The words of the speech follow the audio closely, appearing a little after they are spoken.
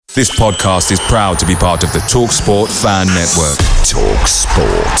This podcast is proud to be part of the TalkSport Fan Network.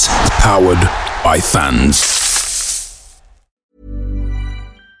 TalkSport. Powered by fans.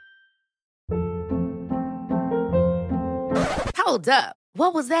 Hold up.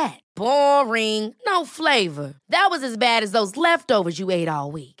 What was that? Boring. No flavor. That was as bad as those leftovers you ate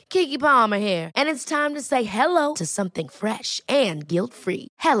all week. Keke Palmer here. And it's time to say hello to something fresh and guilt-free.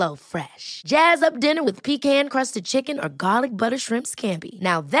 Hello Fresh. Jazz up dinner with pecan-crusted chicken or garlic butter shrimp scampi.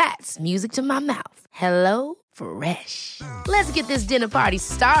 Now that's music to my mouth. Hello Fresh. Let's get this dinner party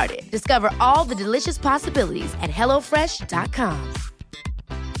started. Discover all the delicious possibilities at hellofresh.com.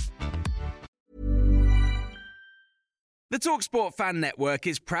 The TalkSport Fan Network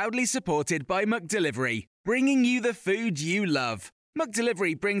is proudly supported by McDelivery, bringing you the food you love.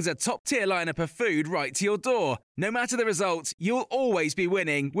 McDelivery brings a top-tier lineup of food right to your door. No matter the result, you'll always be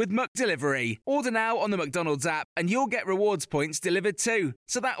winning with McDelivery. Order now on the McDonald's app and you'll get rewards points delivered too.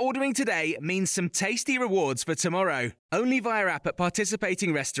 So that ordering today means some tasty rewards for tomorrow. Only via app at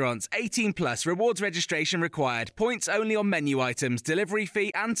participating restaurants. 18 plus. Rewards registration required. Points only on menu items. Delivery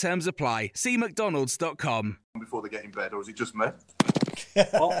fee and terms apply. See mcdonalds.com. Before they get in bed, or is it just me?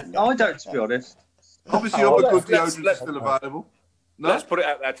 I don't, to be honest. Obviously, all the good deodorants still available. No? Let's put it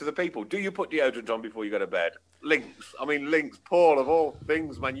out there to the people. Do you put deodorant on before you go to bed? Links. Paul, of all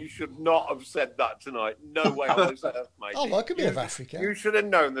things, man, you should not have said that tonight. No way on this earth, mate. I like a bit of Africa. You should have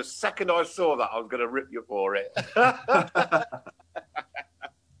known the second I saw that I was going to rip you for it.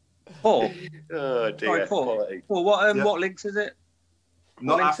 Paul? Oh, dear. Sorry, Paul. Paul, what links is it?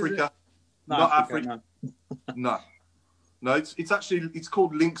 Not Africa. Not Africa. No, it's actually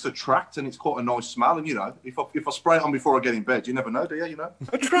called Lynx Attract, and it's quite a nice smell. And if I spray it on before I get in bed, you never know, do you?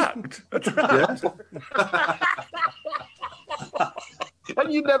 Attract. Yeah.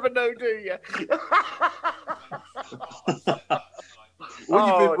 And you never know, do you?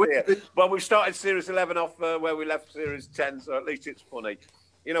 Well, we've started Series 11 off where we left Series 10, so at least it's funny.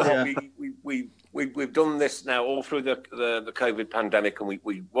 You know what? Yeah. We've done this now all through the COVID pandemic, and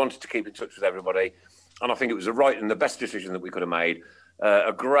we wanted to keep in touch with everybody. And I think it was the right and the best decision that we could have made.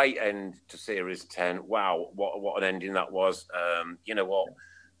 A great end to Series 10. Wow, what an ending that was. You know what?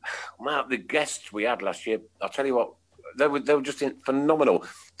 Man, the guests we had last year, I'll tell you what, they were just phenomenal.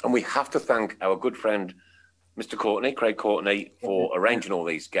 And we have to thank our good friend, Mr. Courtney, Craig Courtney, for arranging all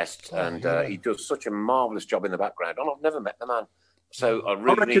these guests. And he does such a marvellous job in the background. And I've never met the man. So I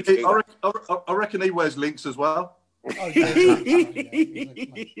really I reckon he wears links as well.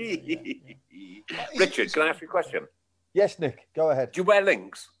 Richard, can I ask you a question? Yes, Nick, go ahead. Do you wear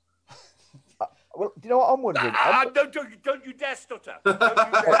links? Well, do you know what I'm wondering? Don't you dare stutter. Don't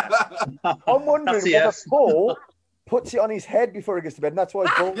you dare. I'm wondering whether Paul puts it on his head before he gets to bed, and that's why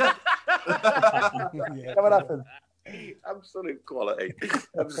he's bald. What happens? Absolute quality.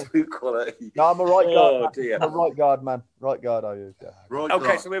 Absolute quality. No, I'm a right guard. Oh, dear. I'm a right guard, man. Right guard, I use. Yeah. Right.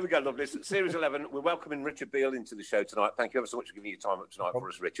 Okay, so here we go, lovely. Series 11, we're welcoming Richard Beale into the show tonight. Thank you ever so much for giving your time up tonight for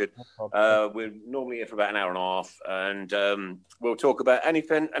us, Richard. We're normally here for about an hour and a half, and we'll talk about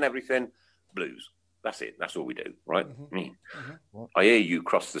anything and everything blues. That's it. That's all we do, right? Mm-hmm. Mm-hmm. I hear you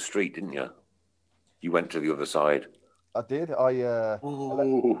crossed the street, didn't you? You went to the other side. I did. I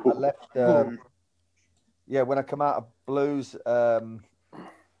left... Yeah, when I come out of Blues, I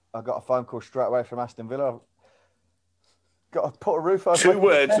got a phone call straight away from Aston Villa. Got to put a roof over. Two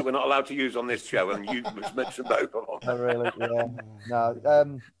words that we're not allowed to use on this show, and you mentioned both of them. Oh, really? Yeah.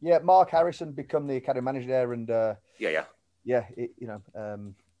 No. Mark Harrison become the academy manager there, and I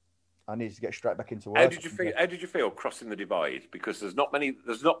needed to get straight back into work. How did you feel crossing the divide? Because there's not that many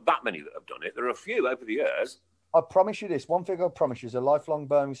that have done it. There are a few over the years. I promise you this. One thing I promise you, as a lifelong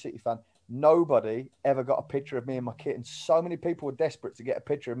Birmingham City fan, nobody ever got a picture of me in my kit, and so many people were desperate to get a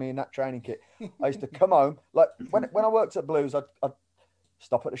picture of me in that training kit. I used to come home, like when I worked at Blues, I'd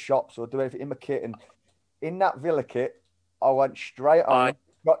stop at the shops or do everything in my kit, and in that Villa kit, I went straight on,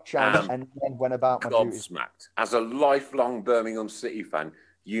 got changed, and then went about my duties. Gobsmacked. As a lifelong Birmingham City fan,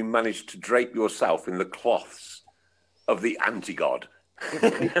 you managed to drape yourself in the cloths of the anti-god.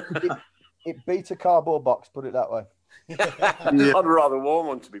 It beat a cardboard box, put it that way. I'd rather warm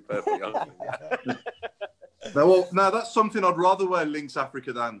one, to be perfectly honest. No, that's something I'd rather wear Lynx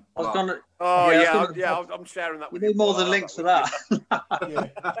Africa than. I'm sharing that with you. You need more than links for that.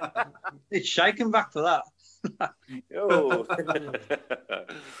 It's shaking back for that. You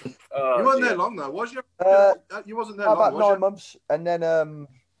weren't there long though, was you? You wasn't there long, about was 9 months, and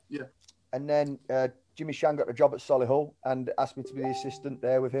then Jimmy Shan got a job at Solihull and asked me to be the assistant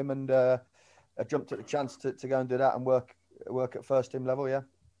there with him, and I jumped at the chance to go and do that and work at first team level.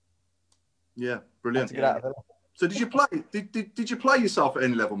 Yeah, brilliant. To get out of it. So did you play? Did you play yourself at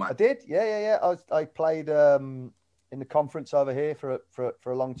any level, mate? I did. Yeah. I played in the conference over here for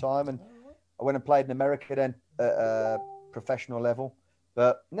a long time, and I went and played in America then at professional level,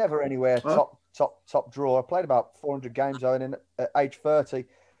 but never anywhere top draw. I played about 400 games. And at age 30,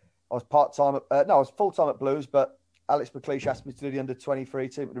 I was I was full time at Blues, but Alex McLeish asked me to do the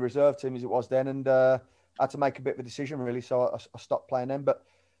under-23 team, the reserve team as it was then, and I had to make a bit of a decision really, so I stopped playing then. But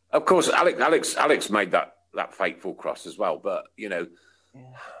of course, Alex made that fateful cross as well. But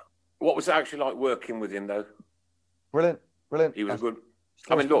what was it actually like working with him though? Brilliant. He was good.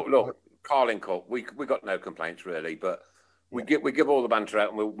 I mean, look, Carling Cup. We got no complaints really, but we give all the banter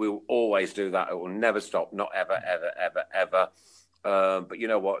out, and we'll always do that. It will never stop, not ever. But you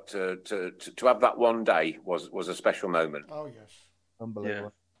know what? To have that one day was a special moment. Oh yes,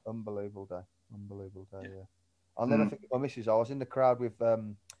 unbelievable day. Yeah, I'll never think of my missus. I was in the crowd with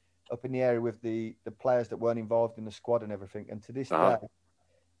up in the area with the players that weren't involved in the squad and everything. And to this day,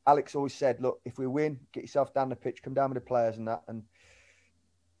 Alex always said, "Look, if we win, get yourself down the pitch, come down with the players and that." And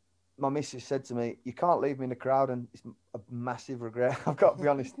my missus said to me, "You can't leave me in the crowd," and it's a massive regret. I've got to be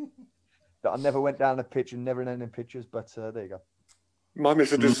honest that I never went down the pitch and never in any pictures. But there you go. My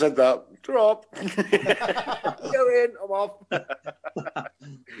missus just said that. Drop. Go in. I'm off.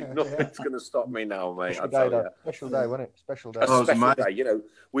 Nothing's going to stop me now, mate. Special day, wasn't it? Special day. A special day. You know,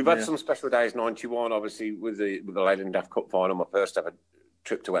 we've had some special days. 91, obviously, with the Leyland Daft Cup final, my first ever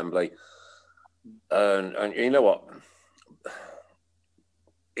trip to Wembley. And you know what?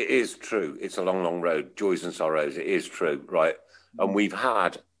 It is true. It's a long, long road. Joys and sorrows. It is true, right? And we've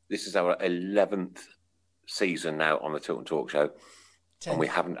had, this is our 11th season now on the Tilton Talk Show. And we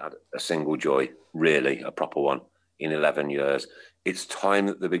haven't had a single joy, really, a proper one, in 11 years. It's time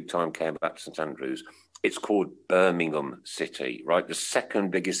that the big time came back to St Andrews. It's called Birmingham City, right? The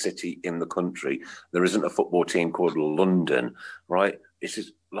second biggest city in the country. There isn't a football team called London, right? This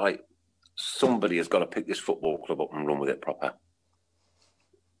is like somebody has got to pick this football club up and run with it proper.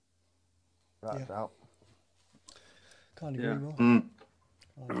 Right out. Can't agree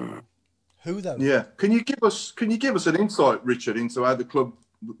more. Who though? Yeah. Can you give us an insight, Richard, into how the club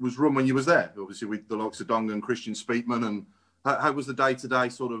was run when you was there? Obviously with the likes of Dong and Christian Speakman, and how was the day-to-day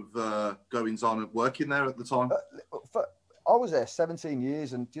sort of goings on of working there at the time? I was there 17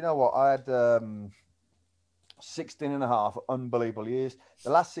 years, and do you know what? I had 16 and a half unbelievable years. The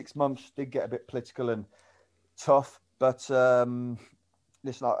last 6 months did get a bit political and tough, but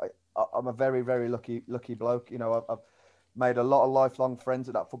listen, I'm a very, very lucky bloke. You know, I've made a lot of lifelong friends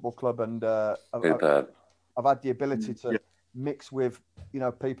at that football club, and I've had the ability to mix with,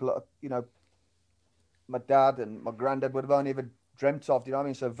 people that, my dad and my granddad would have only ever dreamt of. You know what I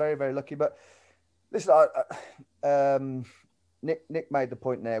mean? So very, very lucky. But listen, Nick made the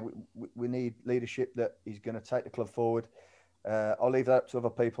point there. We need leadership that is going to take the club forward. I'll leave that up to other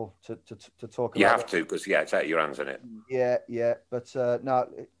people to talk about. You have to, because it's out of your hands, isn't it? Yeah. But no,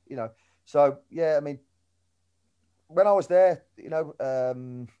 so yeah, I mean, when I was there,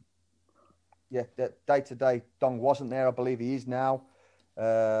 the day-to-day Dong wasn't there. I believe he is now.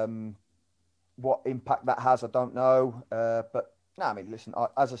 What impact that has, I don't know. But no, I mean, listen,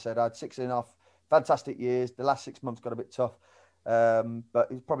 as I said, I had 16.5 fantastic years. The last 6 months got a bit tough, but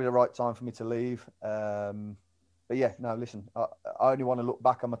it was probably the right time for me to leave. But yeah, no, listen, I only want to look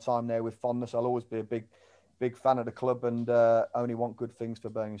back on my time there with fondness. I'll always be a big fan of the club, and only want good things for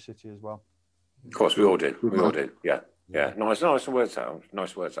Birmingham City as well. Of course, we all did. Yeah. Nice words.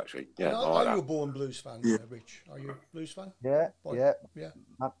 Nice words, actually. Yeah. Are you a born Blues fan, Rich? Are you a Blues fan? Yeah.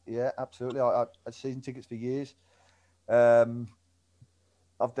 Absolutely. I had season tickets for years. I've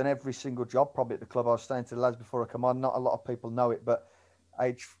done every single job probably at the club. I was saying to the lads before I come on, not a lot of people know it, but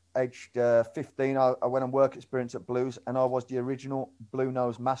aged 15, I went on work experience at Blues, and I was the original Blue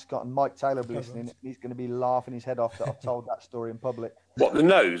Nose mascot. And Mike Taylor will be listening, and he's going to be laughing his head off that I've told that story in public. What, the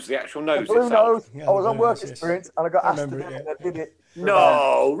nose? The actual nose the Blue itself? Nose. I was on work experience, and I got asked to do it, and I did it.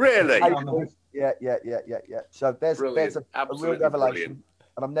 No, really? Yeah. So there's a real revelation, brilliant.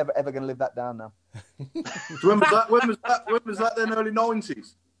 And I'm never ever going to live that down now. When was that? Then early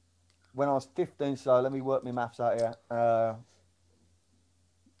 90s. When I was 15. So let me work my maths out here.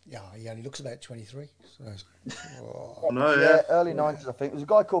 Yeah, he only looks about 23. So. Early 90s, I think. There was a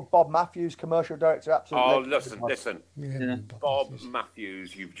guy called Bob Matthews, commercial director. Absolutely. Oh, listen. Yeah. Bob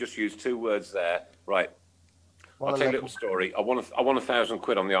Matthews, you've just used 2 words there. Right. I'll tell you a little story. I won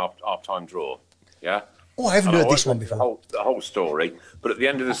 £1,000 on the half-time draw. Yeah? Oh, I haven't heard this one before. The whole story. But at the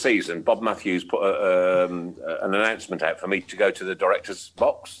end of the season, Bob Matthews put an announcement out for me to go to the director's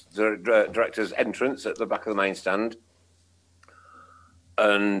box, the director's entrance at the back of the main stand.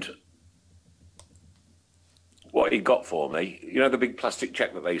 And what he got for me. You know the big plastic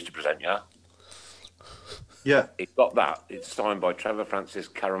cheque that they used to present you? Yeah. He got that. It's signed by Trevor Francis,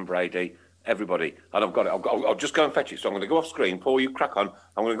 Karen Brady, everybody. And I've got it. I'll just go and fetch it. So I'm going to go off screen. Paul, you crack on.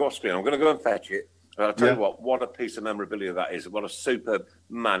 I'm going to go off screen. I'm going to go and fetch it. And I'll tell you what a piece of memorabilia that is. What a superb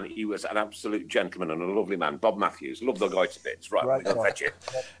man. He was an absolute gentleman and a lovely man. Bob Matthews. Love the guy to bits. Right, I'm going to fetch it.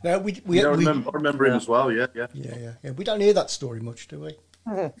 Now, I remember him as well, yeah. We don't hear that story much, do we?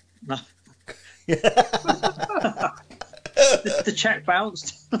 No. The check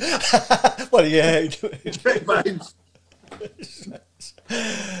bounced. Well, yeah. Check bounced.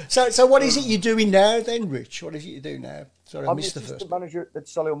 So what is it you're doing now then, Rich? What is it you do now? Sorry, I I'm missed the the first. assistant manager at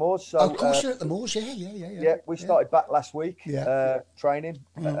Solihull Moors. So, of course, you're at the Moors. Yeah. We started back last week, Yeah. training,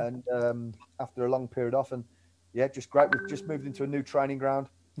 and after a long period off, and just great. We've just moved into a new training ground,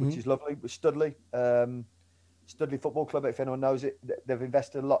 which is lovely. With Studley, Studley Football Club. If anyone knows it, they've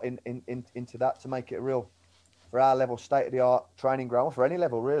invested a lot into that to make it a real, for our level, state of the art training ground for any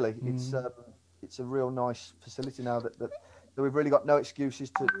level really. It's a real nice facility now that we've really got no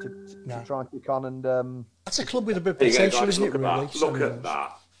excuses to try and kick on. And that's a club with a bit of potential, isn't it? Really. Look at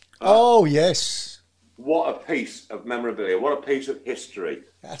that. Oh yes. What a piece of memorabilia. What a piece of history.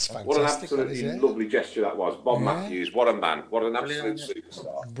 That's fantastic. What an absolutely lovely gesture that was. Bob Matthews, what a man. What an absolute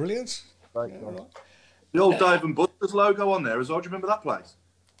superstar. Brilliant. The old Dave and Buster's logo on there as well. Do you remember that place?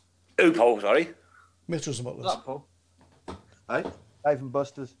 Who, Paul? Sorry? Mitchells and Butlers. That, Paul. Hey? Dave and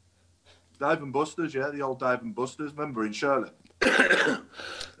Buster's. Dave and Buster's, yeah, the old Dave and Buster's. Remember in Shirley?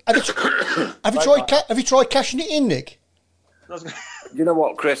 Have you tried cashing it in, Nick? You know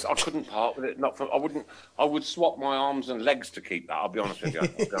what, Chris? I couldn't part with it. I would swap my arms and legs to keep that. I'll be honest with you.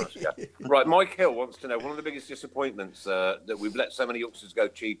 Right, Mike Hill wants to know, one of the biggest disappointments that we've let so many youngsters go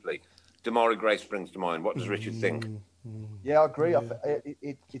cheaply. Damari Gray springs to mind. What does Richard think? Yeah, I agree.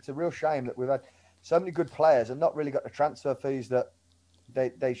 It's a real shame that we've had so many good players and not really got the transfer fees that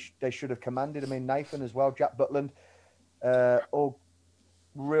they should have commanded. I mean, Nathan as well, Jack Butland, all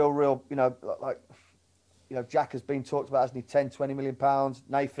real, Jack has been talked about, hasn't he? 10, 20 million pounds.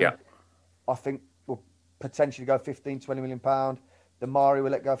 Nathan, I think, will potentially go 15, 20 million pound. Damari will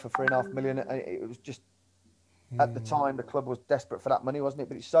let go for 3.5 million. And it was just, at the time, the club was desperate for that money, wasn't it?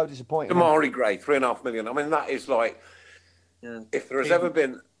 But it's so disappointing. Damari Gray, 3.5 million. I mean, that is like, if there has ever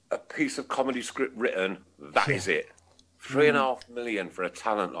been a piece of comedy script written, that is it. 3.5 million for a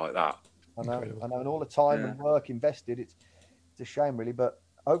talent like that. I know, and all the time and work invested. It's a shame, really. But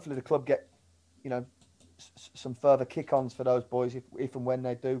hopefully, the club get, some further kick-ons for those boys if and when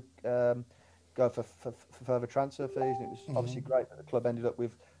they do go for further transfer fees. And it was obviously great that the club ended up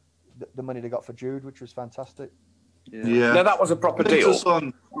with the money they got for Jude, which was fantastic. Yeah. No, that was a proper deal.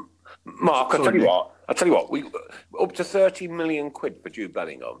 Mark, I'll tell you what. We up to 30 million quid for Jude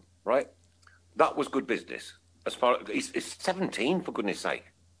Bellingham, right? That was good business. As far as he's 17, for goodness sake.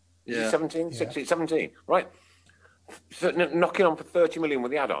 Is he 17? 16, 17, right? So, knocking on for 30 million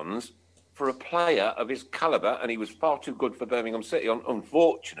with the add-ons for a player of his calibre, and he was far too good for Birmingham City,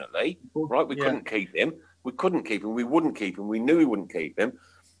 unfortunately, right? We couldn't keep him. We wouldn't keep him. We knew we wouldn't keep him.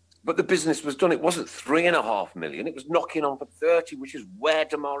 But the business was done. It wasn't 3.5 million. It was knocking on for 30, which is where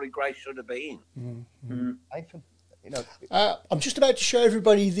Damari Gray should have been. Nathan, I'm just about to show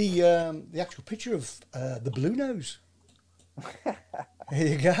everybody the actual picture of the Blue Nose. Here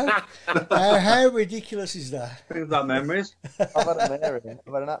you go. How ridiculous is that? Think of that memories. I've had a mare.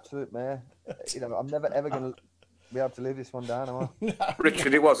 I've had an absolute mare. I'm never ever going to be able to live this one down, am I?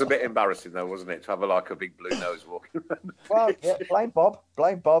 Richard, it was a bit embarrassing though, wasn't it, to have a big blue nose walking around? Well, yeah, blame Bob.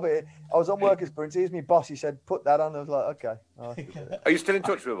 I was on work experience. He's my boss. He said, put that on. I was like, okay. Are you still in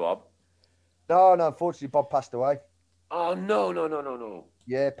touch with Bob? No, unfortunately, Bob passed away. Oh, no.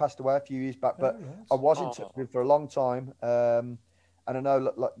 Yeah, passed away a few years back, but I was in touch with him for a long time. And I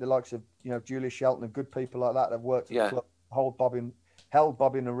know like the likes of, Julius Shelton and good people like that have worked at the club, held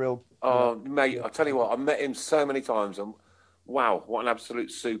Bob in a real... Oh, mate, I'll tell you what, I met him so many times, and wow, what an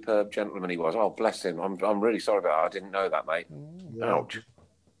absolute superb gentleman he was. Oh, bless him. I'm really sorry about that. I didn't know that, mate. Ouch.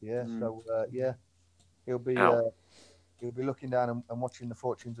 Yeah, so, he'll be looking down and watching the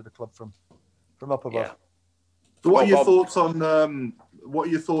fortunes of the club from up above. Yeah. So what are your thoughts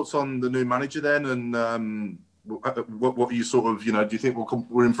on the new manager then, and what are you sort of, do you think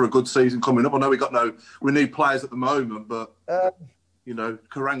we're in for a good season coming up? I know we need players at the moment, but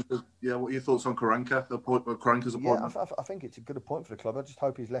Karanka. Yeah, what are your thoughts on Karanka? Karanka's appointment. Yeah, I think it's a good appointment for the club. I just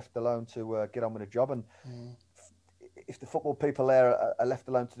hope he's left alone to get on with the job, and if the football people there are left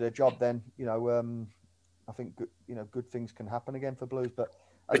alone to their job, then I think good things can happen again for Blues. But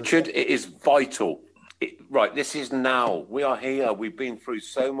Richard, it is vital. Right, this is now. We are here. We've been through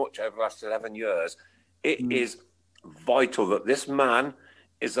so much over the last 11 years. It is vital that this man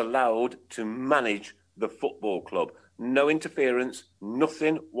is allowed to manage the football club. No interference,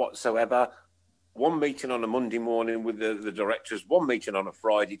 nothing whatsoever. One meeting on a Monday morning with the directors, one meeting on a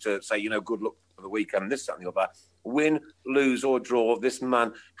Friday to say, good luck for the weekend, this, that, and the other. Win, lose, or draw, this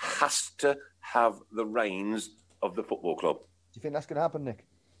man has to have the reins of the football club. Do you think that's going to happen, Nick?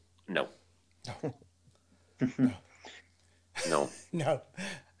 No. No. No.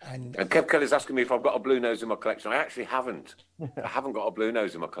 And Kev Kelly's asking me if I've got a blue nose in my collection. I actually haven't. I haven't got a blue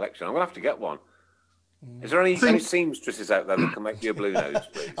nose in my collection. I'm going to have to get one. Is there any seamstresses out there that can make you a blue nose,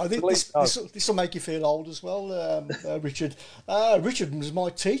 please? I think this will make you feel old as well, Richard. Richard was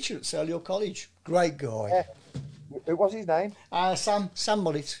my teacher at Selhill College. Great guy. Yeah. What was his name? Sam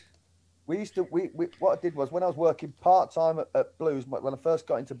Mullet. We used to. We what I did was when I was working part time at Blues. When I first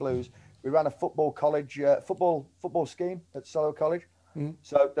got into Blues, we ran a football college football scheme at Selhill College.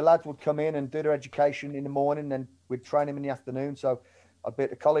 So the lads would come in and do their education in the morning, then we'd train them in the afternoon. So I'd be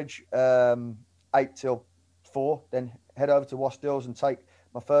at the college 8 till 4, then head over to Wastills and take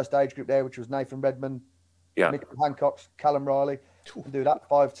my first age group there, which was Nathan Redmond, Mick Hancock's, Callum Riley, and do that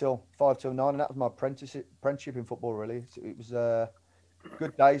 5 till 9, and that was my apprenticeship in football. Really, it was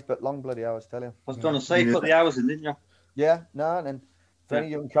good days, but long bloody hours. Tell you, I was going to say, you put the hours in, didn't you? Yeah, no, and for any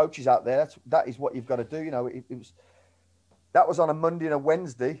young coaches out there, that is what you've got to do. It was. That was on a Monday and a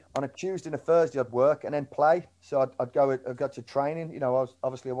Wednesday. On a Tuesday and a Thursday, I'd work and then play. So I'd go to training. I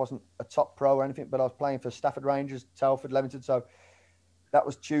wasn't a top pro or anything, but I was playing for Stafford Rangers, Telford, Leamington. So that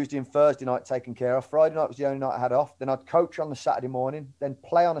was Tuesday and Thursday night taken care of. Friday night was the only night I had off. Then I'd coach on the Saturday morning, then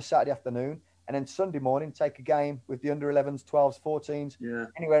play on a Saturday afternoon, and then Sunday morning take a game with the under 11s, 12s, 14s,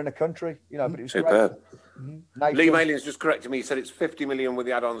 anywhere in the country. But it was superb. Great. Lee Malian's just corrected me. He said it's 50 million with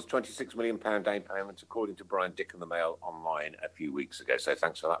the add-ons, 26 million pound down payment, according to Brian Dick and the Mail online a few weeks ago. So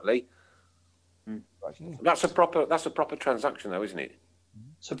thanks for that, Lee. That's a proper transaction, though, isn't it?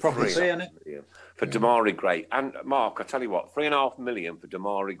 It's a proper fee, isn't it? For Damari Gray. And Mark, I tell you what, 3.5 million for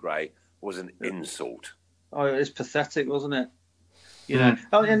Damari Gray was an insult. Oh, it was pathetic, wasn't it?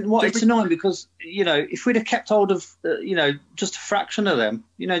 And what it's annoying because if we'd have kept hold of just a fraction of them,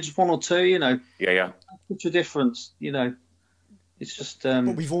 just one or two, such a difference, it's just.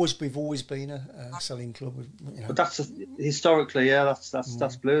 But we've always been a selling club, But that's historically,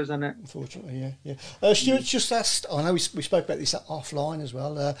 that's Blues, isn't it? Unfortunately, yeah. Stuart's just asked. I know we spoke about this offline as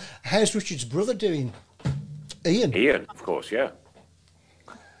well. How's Richard's brother doing? Ian, of course, yeah.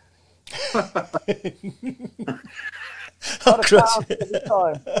 Not a chance every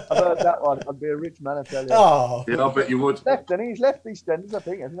time I've heard that one. I'd be a rich man, I tell you. Oh, yeah, I bet you would. He's left EastEnders, I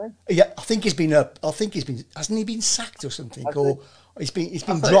think, hasn't he? Yeah, I think he's been up. Hasn't he been sacked or something? He's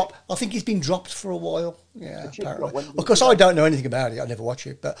been dropped. I think he's been dropped for a while. Yeah, apparently. Of course, I don't know anything about it. I never watch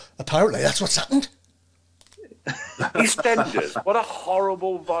it, but apparently that's what's happened. EastEnders, what a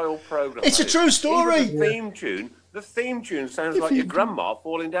horrible, vile program! It's a true story. The theme tune sounds like your grandma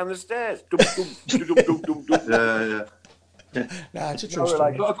falling down the stairs. Yeah. Nah, it's a true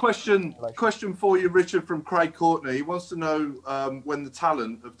story. I've got a question for you, Richard, from Craig Courtney. He wants to know when the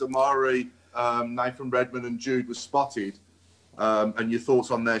talent of Damari, Nathan Redmond and Jude was spotted, and your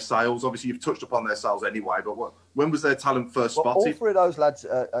thoughts on their sales. Obviously, you've touched upon their sales anyway, but when was their talent first spotted? All three of those lads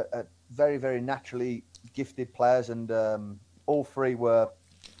are very, very naturally gifted players, and all three were,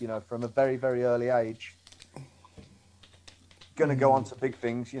 from a very, very early age, going to go on to big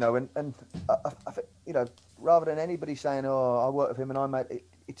things, and I think, rather than anybody saying, "Oh, I work with him and I made,"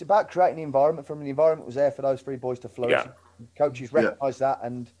 it's about creating the environment. The environment was there for those three boys to flourish. Yeah. Coaches recognised that,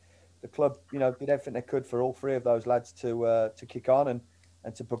 and the club, did everything they could for all three of those lads to kick on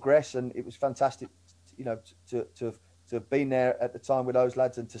and to progress. And it was fantastic, to have been there at the time with those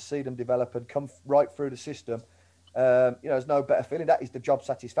lads and to see them develop and come right through the system. There's no better feeling. That is the job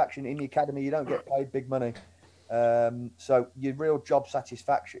satisfaction in the academy. You don't get paid big money. So your real job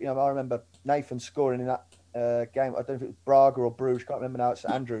satisfaction. I remember Nathan scoring in that game. I don't know if it was Braga or Bruges. Can't remember now. It's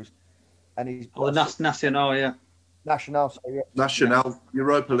Andrews, and he's Nacional, yeah. National, National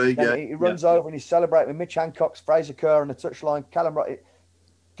Europa League. Yeah, he runs over and he's celebrating with Mitch Hancock's, Fraser Kerr on the touchline. Callum,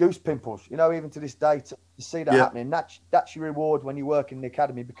 goose pimples. Even to this day to see that happening. That's your reward when you work in the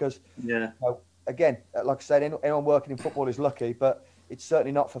academy because again, like I said, anyone working in football is lucky, but it's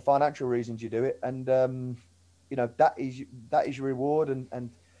certainly not for financial reasons you do it. And that is your reward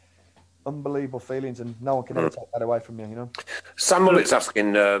and unbelievable feelings, and no one can ever take that away from you. Sam Mullet's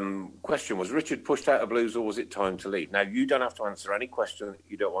asking, question was Richard pushed out of Blues or was it time to leave? Now you don't have to answer any question that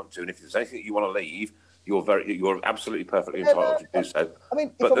you don't want to, and if there's anything that you want to leave, you're absolutely perfectly entitled to do so. I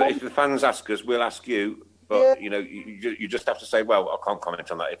mean, if the fans ask us, we'll ask you. But you just have to say, well, I can't comment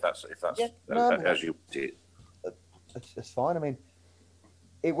on that if that's as you did. It's fine. I mean,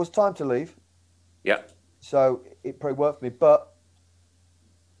 it was time to leave. Yeah. So it probably worked for me, but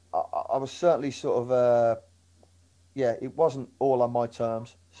I was certainly sort of, it wasn't all on my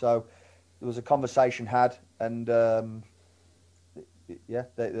terms. So there was a conversation had, and the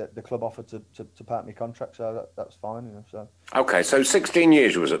club offered to pay out my contract, so that was fine. So okay, so 16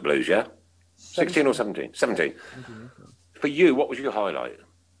 years you was at Blues, yeah? 16 or 17? 17. For you, what was your highlight?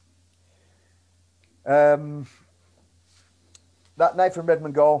 That Nathan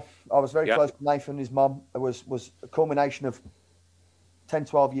Redmond goal. I was very close to Nathan and his mum. It was a culmination of 10,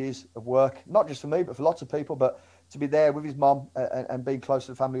 12 years of work, not just for me, but for lots of people. But to be there with his mum and being close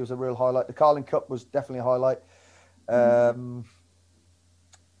to the family was a real highlight. The Carling Cup was definitely a highlight.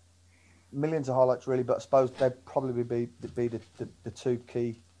 Millions of highlights, really, but I suppose they'd probably be the two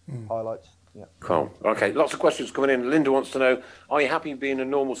key highlights. Yeah. Cool. Okay, lots of questions coming in. Linda wants to know, are you happy being a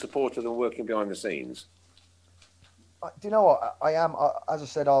normal supporter than working behind the scenes? Do you know what? I am. As I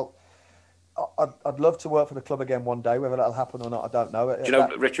said, I'd love to work for the club again one day. Whether that'll happen or not, I don't know. Do you know,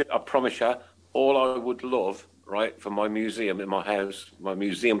 Richard, I promise you, all I would love, right, for my museum in my house, my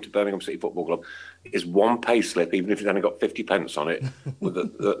museum to Birmingham City Football Club, is one pay slip, even if it's only got 50 pence on it, with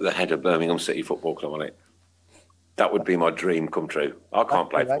the head of Birmingham City Football Club on it. That would be my dream come true. I can't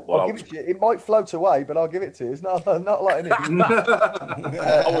play football. I'll give it to you. It might float away, but I'll give it to you. It's not like it.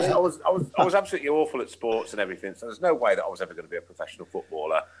 I was absolutely awful at sports and everything, so there's no way that I was ever going to be a professional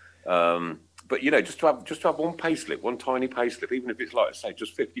footballer. But just to have one pay slip, one tiny pay slip, even if it's like, say,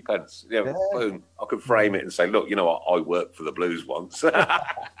 just 50 pence, boom, I could frame it and say, look, I worked for the Blues once. I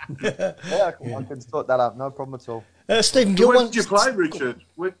can sort that out, no problem at all. Stephen, so where did you play, Richard?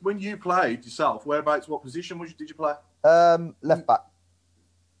 When you played yourself, whereabouts, what position did you play? Left back.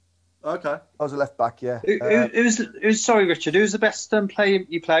 Okay. I was a left back, yeah. Sorry, Richard, who was the best player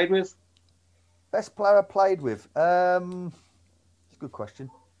you played with? Best player I played with? It's a good question.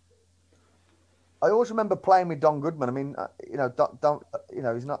 I always remember playing with Don Goodman. I mean, Don,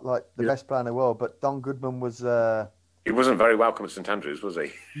 he's not like the best player in the world, but Don Goodman was. He wasn't very welcome at St Andrews, was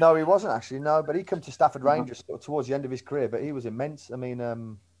he? No, he wasn't actually. No, but he came to Stafford Rangers towards the end of his career. But he was immense. I mean,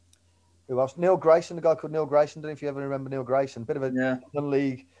 who else? Neil Grayson, a guy called Neil Grayson. Don't know if you ever remember Neil Grayson. Bit of a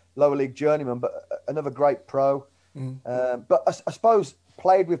non-league, lower league journeyman, but another great pro. But I suppose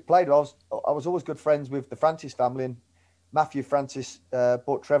played with. I was always good friends with the Francis family, and Matthew Francis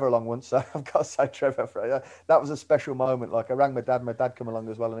brought Trevor along once, so I've got to say Trevor. That was a special moment. Like I rang my dad come along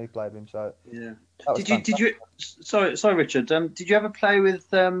as well, and he played with him. So yeah. Did you? Sorry, Richard. Did you ever play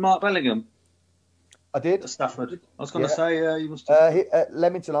with Mark Bellingham? I did. At Stafford. I was going to say you must. At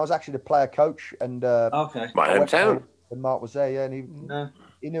Leamington, I was actually the player coach, and okay, my hometown. And Mark was there, yeah, and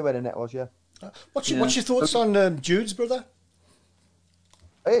he knew where the net was, yeah. What's your thoughts on Jude's brother?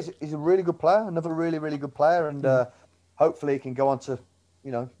 He's a really good player. Another really, really good player, and. Hopefully he can go on to,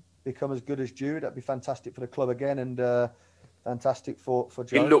 become as good as Jude. That'd be fantastic for the club again, and fantastic for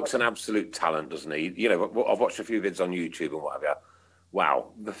Joe. He looks an absolute talent, doesn't he? I've watched a few vids on YouTube and what have you.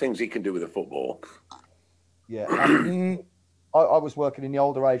 Wow, the things he can do with a football. Yeah, I was working in the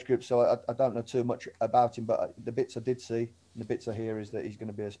older age group, so I don't know too much about him. But the bits I did see, and the bits I hear, is that he's going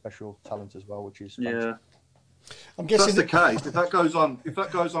to be a special talent as well, which is fantastic. I'm guessing that's the case. If that goes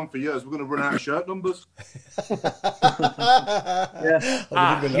on for years, we're going to run out of shirt numbers.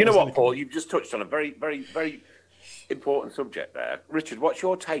 You know what, Paul? You've just touched on a very, very, very important subject there. Richard, what's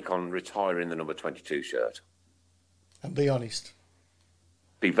your take on retiring the number 22 shirt? And be honest.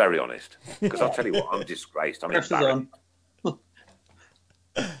 Be very honest, because I'll tell you what, I'm disgraced. I'm embarrassed.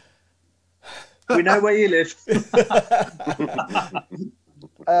 We know where you live.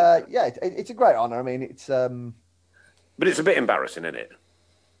 It's a great honour. I mean, it's. But it's a bit embarrassing, isn't it?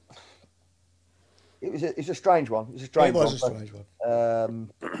 It's a strange one. It was a strange one.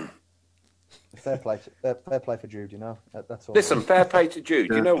 Fair play for Jude. That's all. Listen, fair play to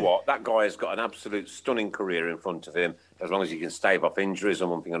Jude. You know what? That guy has got an absolute stunning career in front of him, as long as he can stave off injuries and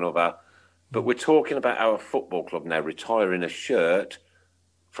one thing or another. But we're talking about our football club now retiring a shirt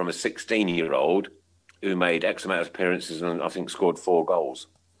from a 16-year-old who made X amount of appearances and I think scored 4 goals.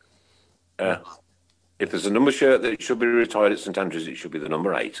 If there's a number shirt that should be retired at St Andrews, it should be the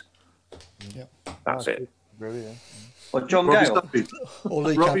number 8. Yeah, that's it. Really, yeah. Or John Gale. Or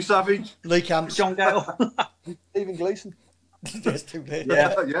Lee Robbie Savage. Lee Camps. John Gale. Stephen Gleeson.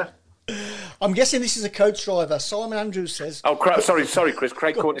 Yeah. I'm guessing this is a coach driver. Simon Andrews says. Oh, sorry, Chris.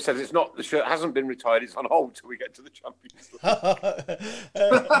 Craig Courtney says it's not. The shirt hasn't been retired. It's on hold till we get to the Champions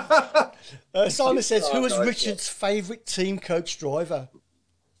League. Simon says, "Who was Richard's favourite team coach driver?"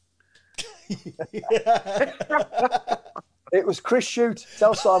 It was Chris Shute.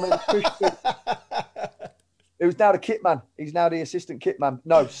 Tell Simon it was Chris Shute. Who's now the kit man. He's now the assistant kit man.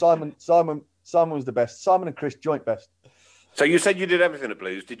 No, Simon was the best. Simon and Chris joint best. So you said you did everything at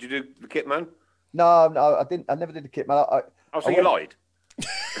Blues. Did you do the kit man? No, I didn't. I never did the kit man. You lied.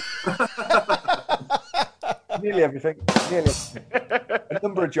 Nearly everything. A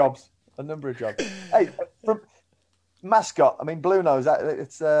number of jobs. Hey, from mascot. I mean, Blue Nose.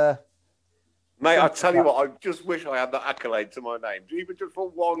 It's. Mate, I tell you what, I just wish I had that accolade to my name, even just for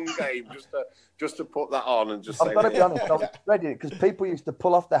one game, just to put that on and just. I've got to be honest, I was dreading it because people used to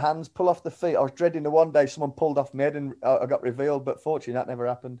pull off their hands, pull off their feet. I was dreading the one day someone pulled off my head and I got revealed, but fortunately that never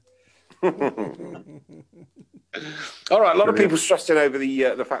happened. All right, a lot of people stressing over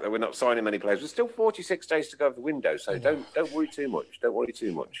the fact that we're not signing many players. There's still 46 days to go of the window, so don't worry too much. Don't worry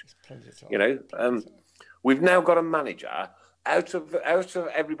too much. You know, we've now got a manager. Out of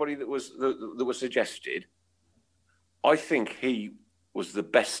everybody that was suggested, I think he was the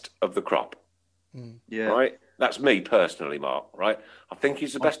best of the crop. Yeah. Right? That's me personally, Mark, right? I think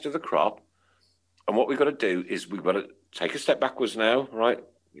he's the best of the crop. And what we've got to do is we've got to take a step backwards now, right?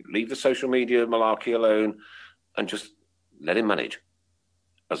 Leave the social media malarkey alone and just let him manage.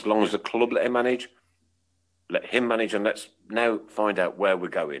 As long as the club let him manage, let him manage, and let's now find out where we're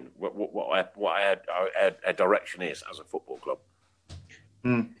going, what our direction is as a football club.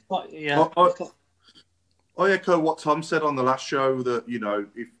 Yeah. I echo what Tom said on the last show that, you know,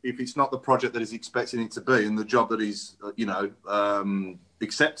 if it's not the project that he's expecting it to be and the job that he's,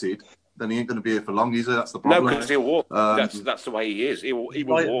 accepted, then he ain't going to be here for long, is he? That's the problem. No, because he'll walk. That's the way he is. He will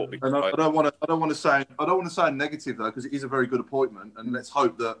walk. And I don't want to sound negative though, because it is a very good appointment, and let's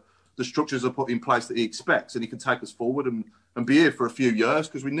hope that the structures are put in place that he expects, and he can take us forward and be here for a few years,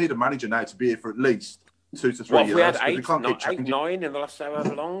 because we need a manager now to be here for at least 2 to 3 years. We had 9 in the last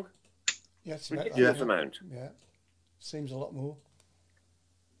however long. Yeah, it's ridiculous amount. Yeah, seems a lot more.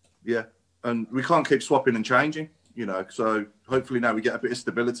 Yeah, and we can't keep swapping and changing, you know. So hopefully now we get a bit of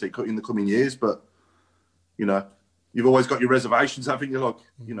stability in the coming years. But you know, you've always got your reservations, haven't you? Like,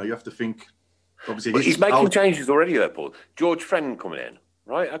 you know, you have to think. Obviously, he's making changes already, though, Paul. George Friend coming in,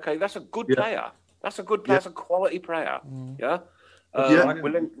 right? Okay, that's a good player. That's a good player. That's a quality player. Yeah.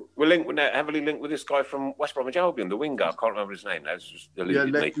 We're linked heavily linked with this guy from West Bromwich Albion, the winger. I can't remember his name now. It's just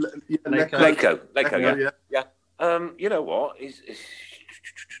eluded me. Leko. Yeah. You know what?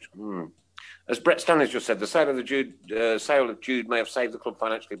 As Brett Stanley's just said, the sale of Jude may have saved the club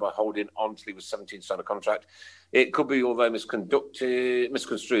financially by holding on till he was 17 sign a contract. It could be, although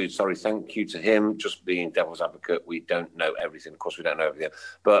misconstrued. Sorry, thank you to him. Just being devil's advocate, we don't know everything. Of course, we don't know everything.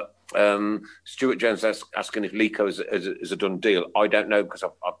 But Stuart Jones asking if Leko is a done deal. I don't know, because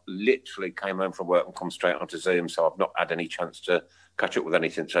I've literally came home from work and come straight onto Zoom, so I've not had any chance to catch up with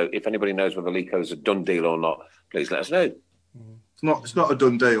anything. So if anybody knows whether Leko is a done deal or not, please let us know. It's not a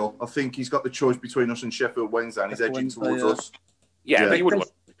done deal. I think he's got the choice between us and Sheffield Wednesday, and he's edging towards us. Yeah. You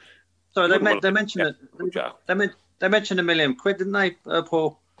wouldn't. So they mentioned it. They mentioned £1 million, didn't they,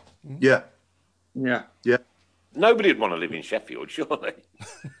 Paul? Yeah. Nobody would want to live in Sheffield, surely.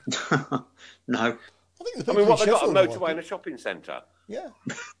 No. I mean, what, they got a motorway and a shopping centre? Yeah.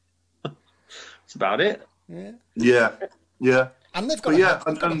 That's about it. Yeah. And they've got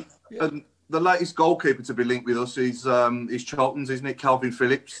and the latest goalkeeper to be linked with us is Charlton's, isn't it? Calvin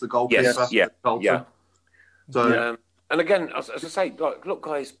Phillips, the goalkeeper. Yes, yeah. So, and again, as I say, look,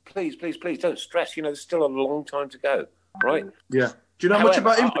 guys, please don't stress. You know, there's still a long time to go, right? Yeah. Do you know much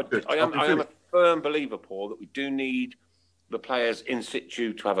about him? I am a firm believer, Paul, that we do need the players in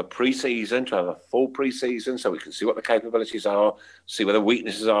situ to have a pre-season, to have a full pre-season, so we can see what the capabilities are, see where the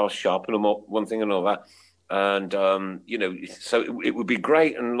weaknesses are, sharpen them up, one thing and all that. And, so it would be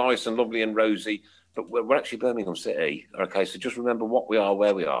great and nice and lovely and rosy, but we're actually Birmingham City. Okay, so just remember what we are,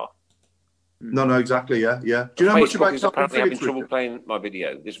 where we are. No, exactly, yeah. Do you know much about apparently having trouble playing my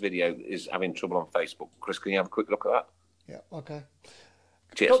video? This video is having trouble on Facebook. Chris, can you have a quick look at that? Yeah, okay.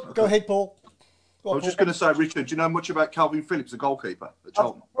 Cheers. Go ahead, Paul. I was just going to say, Richard, do you know much about Calvin Phillips, the goalkeeper at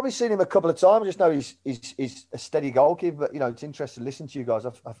Charlton? I've probably seen him a couple of times. I just know he's a steady goalkeeper, but, you know, it's interesting to listen to you guys.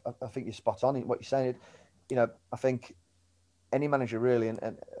 I think you're spot on in what you're saying. You know, I think any manager really,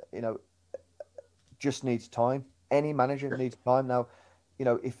 and you know, just needs time. Any manager needs time now. You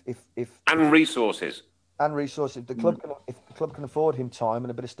know, if and resources. If the club can afford him time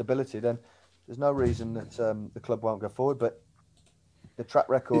and a bit of stability, then there's no reason that the club won't go forward. But the track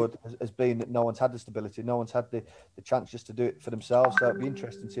record has been that no one's had the stability, no one's had the chance just to do it for themselves. So it'd be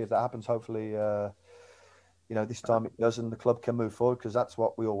interesting to see if that happens. Hopefully, this time it does, and the club can move forward, because that's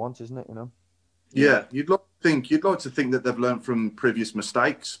what we all want, isn't it? You know. Yeah, you'd like to think that they've learned from previous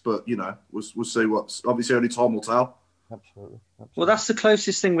mistakes, but we'll see. What's obviously only time will tell. Absolutely. Well, that's the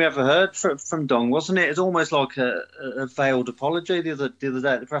closest thing we ever heard from Dong, wasn't it? It's almost like a veiled apology the other day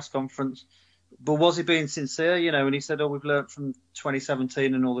at the press conference. But was he being sincere? When he said, "Oh, we've learned from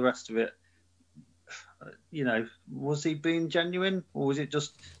 2017 and all the rest of it." Was he being genuine, or was it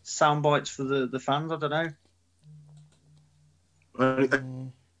just sound bites for the fans? I don't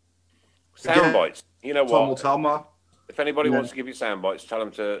know. Sound bites. You know what? Time will tell, Mark. If anybody wants to give you sound bites, tell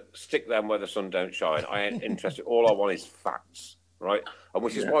them to stick them where the sun don't shine. I ain't interested. All I want is facts, right? And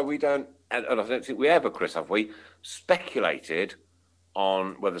which is why we don't, and I don't think we ever, Chris, have we, speculated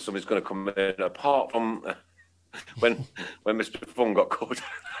on whether somebody's going to come in, apart from when Mr. Fung got caught.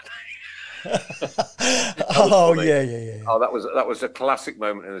 Oh, yeah. Oh, that was a classic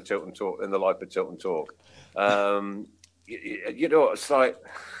moment in the Tilton Talk, in the life of Tilton Talk. It's like,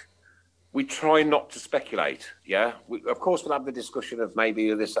 we try not to speculate, yeah? Of course, we'll have the discussion of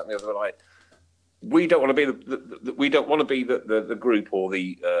maybe this, that, and the other. Like, we don't want to be the group or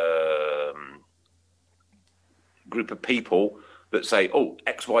the group of people that say, "Oh,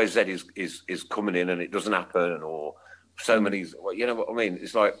 X, Y, Z is coming in and it doesn't happen," or so many. Well, you know what I mean?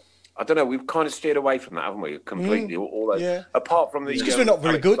 It's like, I don't know. We've kind of steered away from that, haven't we? Completely. Apart from the because we're not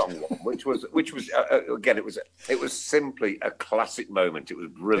very good. One, which was again, it was simply a classic moment. It was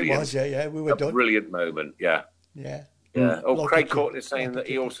brilliant. It was, yeah. We were done. Brilliant moment. Yeah. Oh, Like Craig Courtney is saying that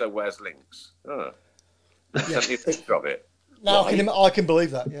he also wears links. Oh. Send me a picture of it. No, I can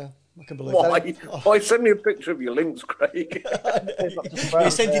believe that. Yeah, I can believe that. Why send me a picture of your links, Craig? He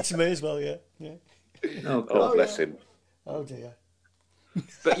sent it to me as well. Yeah. Oh, bless him. Oh dear.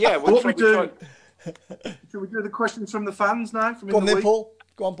 But yeah, what we do? Should we do the questions from the fans now? Go on, then, Paul.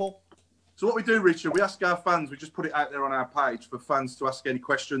 Go on, Paul. So what we do, Richard, we ask our fans. We just put it out there on our page for fans to ask any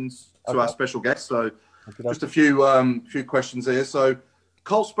questions to our special guests. So just a few questions here. So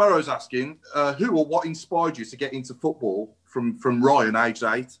Cole Sparrow's asking, who or what inspired you to get into football from Ryan, aged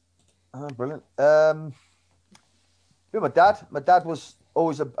 8? Oh, brilliant. My dad. My dad was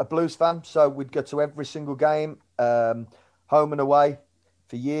always a Blues fan, so we'd go to every single game, home and away,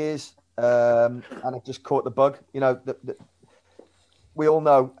 for years, and it just caught the bug. We all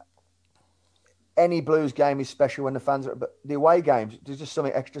know any Blues game is special when the fans are, but the away games, there's just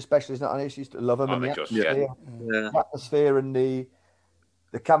something extra special, isn't it? I used to love them, and the atmosphere and the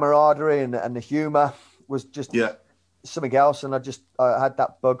camaraderie and the humour was just something else. And I had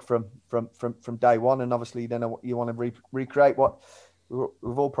that bug from day one, and obviously then you want to recreate what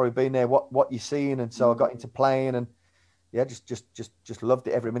we've all probably been there, what you're seeing, and so I got into playing and. Yeah, just loved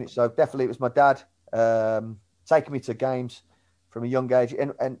it every minute. So definitely it was my dad taking me to games from a young age.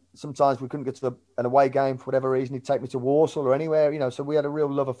 And sometimes we couldn't get to an away game for whatever reason. He'd take me to Warsaw or anywhere, so we had a real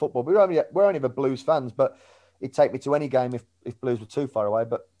love of football. We're only the Blues fans, but he'd take me to any game if Blues were too far away.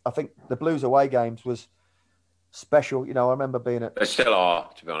 But I think the Blues away games was special. I remember being at... They still are,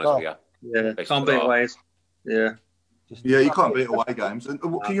 to be honest with you. Yeah, can't beat ways. Yeah. You can't beat away games. And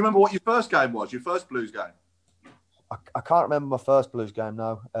can you remember what your first game was, your first Blues game? I can't remember my first Blues game.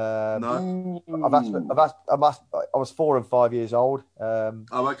 No. No. I was 4 and 5 years old.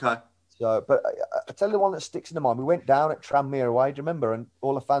 Okay. So, but I tell you the one that sticks in the mind. We went down at Tranmere away. Do you remember? And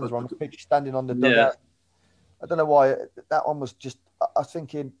all the fans were on the pitch, standing on the dugout. I don't know why that one was just. I was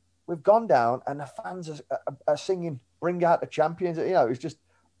thinking we've gone down, and the fans are singing "Bring Out the Champions." It's just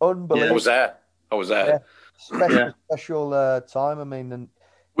unbelievable. Yeah, I was there. Yeah. Special time. I mean, and.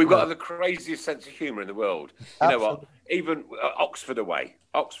 We've got the craziest sense of humour in the world. You know what? Even Oxford away,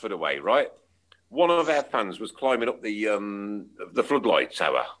 right? One of our fans was climbing up the floodlight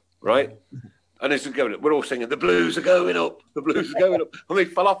tower, right? And as we're all singing, "The Blues are going up, the Blues are going up," and he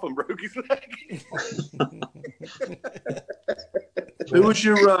fell off and broke his leg. Who was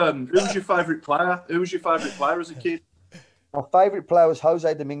your favourite player? Who was your favourite player as a kid? My favourite player was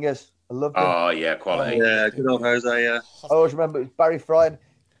Jose Dominguez. I loved him. Oh yeah, quality. Yeah, good old Jose. Yeah. I always remember it was Barry Fry.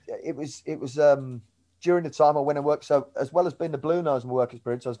 It was during the time I went and worked. So as well as being the Blue Nose in my work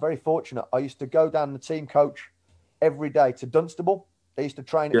experience, I was very fortunate. I used to go down the team coach every day to Dunstable. They used to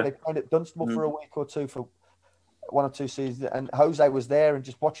train. They trained at Dunstable for a week or two for 1 or 2 seasons, and Jose was there, and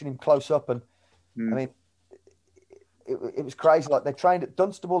just watching him close up. And I mean, it was crazy. Like, they trained at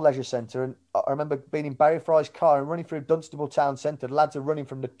Dunstable Leisure Centre, and I remember being in Barry Fry's car and running through Dunstable Town Centre. The lads are running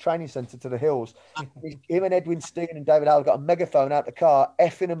from the training centre to the hills. Him and Edwin Steen and David Howell got a megaphone out the car,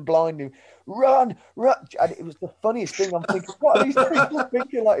 effing and blinding, run! And it was the funniest thing. I'm thinking, what are these people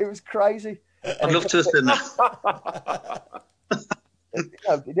thinking? Like, it was crazy. I'd love to have seen that.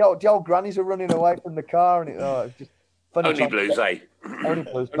 The old grannies were running away from the car, and it was just Only Blues, eh? Only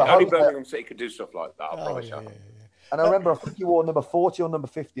Blues. Only Birmingham City could do stuff like that, I promise you. And I remember, I think you wore number 40 or number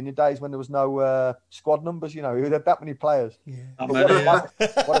 50 in the days when there was no squad numbers, you had that many players. Yeah.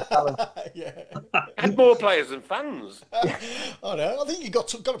 What a talent. Had more players than fans. I know. I think you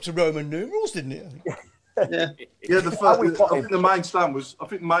got up to Roman numerals, didn't it? Yeah. Yeah, I think the main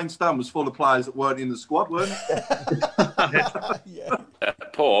stand was full of players that weren't in the squad, weren't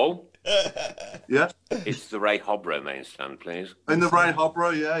it? Paul. Yeah. It's the Ray Hobro main stand, please. In the Ray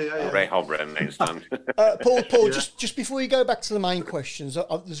Hobro, yeah. Ray Hobro main stand. Paul, just before you go back to the main questions,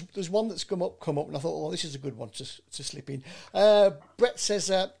 there's one that's come up, and I thought, this is a good one to slip in. Brett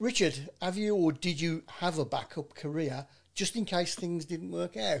says, Richard, have you or did you have a backup career just in case things didn't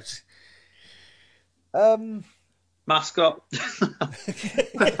work out? Mascot. I'm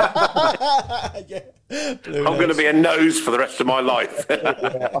going to be a nose for the rest of my life.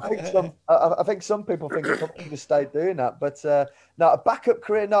 I think some people think I could have stayed doing that, but no, a backup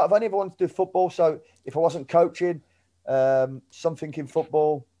career. No, I've only ever wanted to do football. So if I wasn't coaching, something in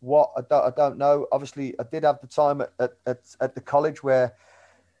football, I don't know. Obviously, I did have the time at the college where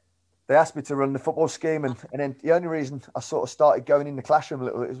they asked me to run the football scheme, and then the only reason I sort of started going in the classroom a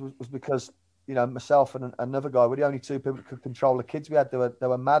little bit was because myself and another guy were the only two people that could control the kids we had. They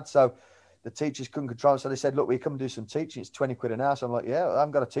were mad, so the teachers couldn't control them. So they said, look, we come and do some teaching. It's 20 quid an hour. So I'm like, yeah, I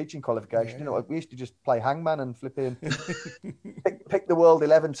haven't got a teaching qualification. Yeah. We used to just play hangman and flip in, pick the world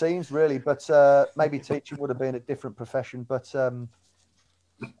 11 teams, really. But maybe teaching would have been a different profession. But no,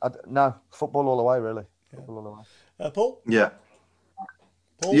 football all the way, really. Yeah. Football all the way. Paul? Yeah.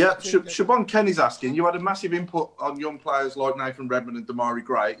 Paul, yeah, Siobhan Kenny's asking, you had a massive input on young players like Nathan Redmond and Damari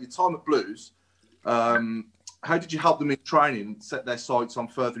Gray. Your time at Blues, how did you help them in training, set their sights on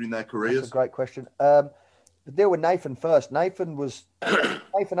furthering their careers? That's a great question. The deal with Nathan first. Nathan and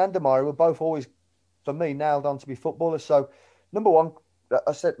Damari were both always, for me, nailed on to be footballers. So, number one,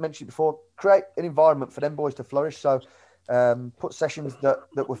 mentioned before, create an environment for them boys to flourish. So, put sessions that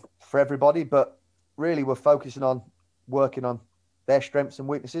were for everybody, but really we're focusing on working on their strengths and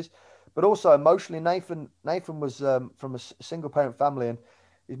weaknesses, but also emotionally. Nathan was from a single parent family, and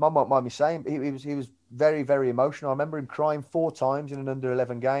his mum won't mind me saying he was very, very emotional. I remember him crying 4 times in an under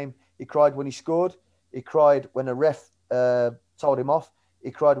 11 game. He cried when he scored. He cried when a ref told him off. He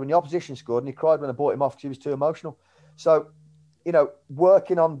cried when the opposition scored, and he cried when I brought him off because he was too emotional. So,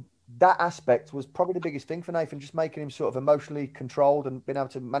 working on that aspect was probably the biggest thing for Nathan, just making him sort of emotionally controlled and being able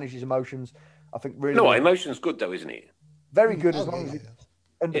to manage his emotions. I think really. No, emotion's good though, isn't it? Very good as long as it's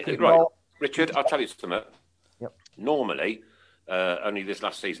under control. Right, Richard, I'll tell you something. Yep. Normally, only this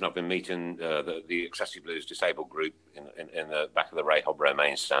last season I've been meeting the Excessive Blues disabled group in the back of the Ray Hobro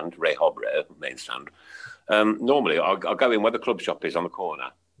main stand. Normally, I'll go in where the club shop is on the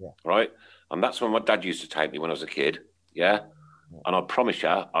corner, right? And that's where my dad used to take me when I was a kid, yeah? And I promise you,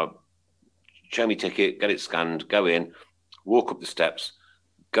 I'll show me ticket, get it scanned, go in, walk up the steps,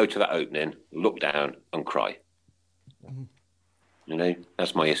 go to that opening, look down and cry.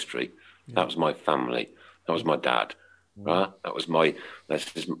 That's my history. That was my family. That was my dad. Right?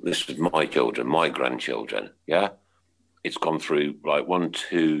 This was my children, my grandchildren. Yeah, it's gone through like 1,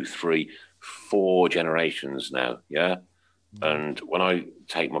 2, 3, 4 generations now. Yeah, and when I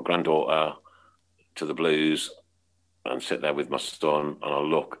take my granddaughter to the Blues and sit there with my son, and I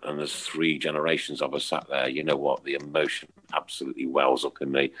look, and there's 3 generations of us sat there. You know what? The emotion absolutely wells up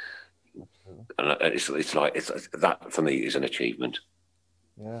in me. And it's that for me is an achievement.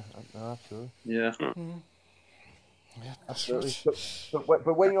 Yeah, absolutely. Yeah. Yeah, absolutely.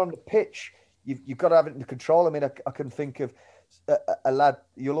 But when you're on the pitch, you've got to have it under control. I mean, I can think of a lad,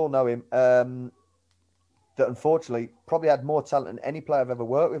 you'll all know him, that unfortunately probably had more talent than any player I've ever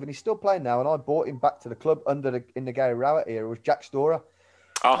worked with, and he's still playing now. And I brought him back to the club in the Gary Rowett era. It was Jack Storer.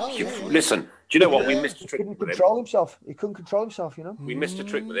 Listen, do you know what? We missed a trick. He couldn't control himself. He couldn't control himself. We missed a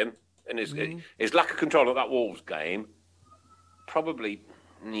trick with him. And his lack of control of that Wolves game, probably,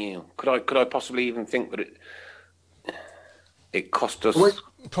 could I possibly even think that it cost us?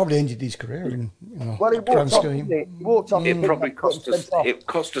 Probably ended his career in well, he walked off. It probably cost us. It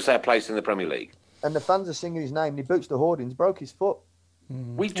cost us our place in the Premier League. And the fans are singing his name. And he boots the hoardings, broke his foot.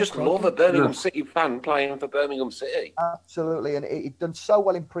 We just love a Birmingham City fan playing for Birmingham City. Absolutely, and he'd done so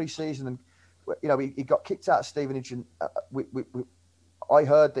well in pre-season, and he got kicked out of Stevenage, and I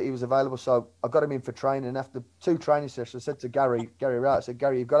heard that he was available, so I got him in for training. And after 2 training sessions, I said to Gary Wright, I said,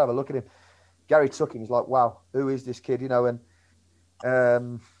 Gary, you've got to have a look at him. Gary took him. He's like, wow, who is this kid? And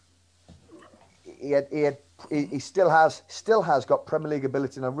he still has got Premier League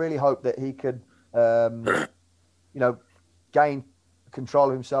ability, and I really hope that he could, gain control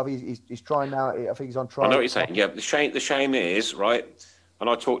of himself. He's trying now. I think he's on trial. I know what you're saying. Yeah, the shame is, right, and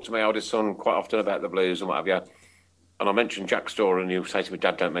I talk to my eldest son quite often about the Blues and what have you, and I mentioned Jack Storer, and he'll say to me,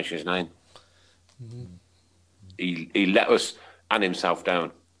 Dad, don't mention his name. He let us and himself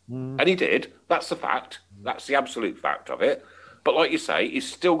down. And he did. That's the fact. That's the absolute fact of it. But like you say, he's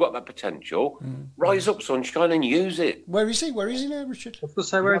still got that potential. Rise up, sunshine, and use it. Where is he? Where is he now, Richard? I was going to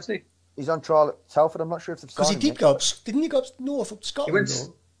say, where is he? He's on trial at Telford. I'm not sure if they've Because he did go up. Didn't he go up north, up Scotland?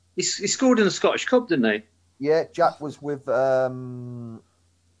 He scored in the Scottish Cup, didn't he? Yeah, Jack was with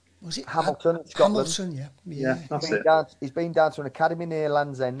was it Hamilton in Scotland. Hamilton, Yeah, that's it. He's been down to an academy near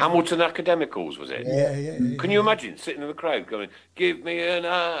Land's End. Hamilton Academicals, was it? Yeah. Can you imagine sitting in the crowd going, give me an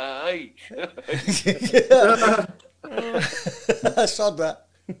H? I saw that.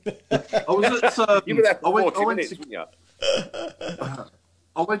 I was at, You were there for 40 minutes, wouldn't you?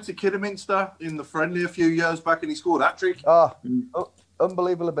 I went to Kidderminster in the friendly a few years back, and he scored a hat-trick.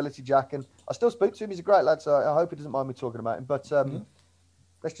 Unbelievable ability, Jack. And I still speak to him. He's a great lad, so I hope he doesn't mind me talking about him. But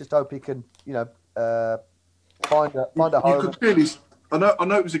let's just hope he can, find a home. You could clearly, I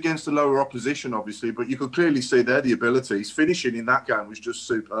know it was against the lower opposition, obviously, but you could clearly see there the abilities. Finishing in that game was just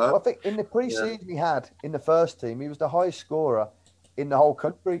superb. Well, I think in the pre-season he had in the first team, he was the highest scorer in the whole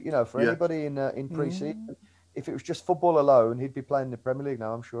country. For anybody in pre-season. If it was just football alone, he'd be playing in the Premier League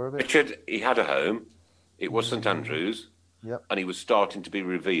now, I'm sure of it. Richard, he had a home. It was St Andrews. Yep. And he was starting to be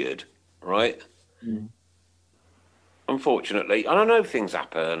revered, right? Unfortunately, and I know things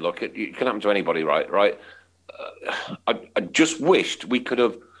happen. Look, it can happen to anybody, right? I just wished we could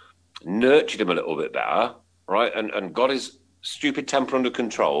have nurtured him a little bit better, right? And got his stupid temper under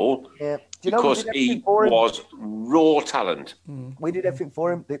control. Yeah. Because he was raw talent. We did everything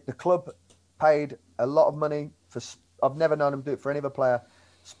for him. The club paid a lot of money for. I've never known him do it for any other player.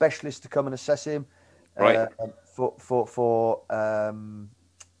 Specialists to come and assess him, right? For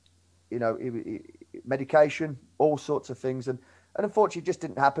medication, all sorts of things, and unfortunately, it just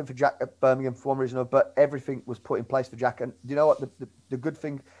didn't happen for Jack at Birmingham for one reason or another. But everything was put in place for Jack, and you know what? The good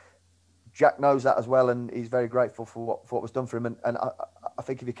thing, Jack knows that as well, and he's very grateful for what was done for him. And I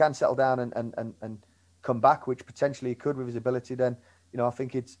think if he can settle down and come back, which potentially he could with his ability, then. I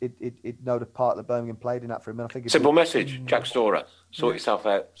think it know the part that Birmingham played in that for him. And I think simple message, Jack Storer: sort yourself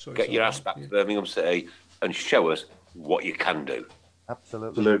out, get your ass back to Birmingham City, and show us what you can do.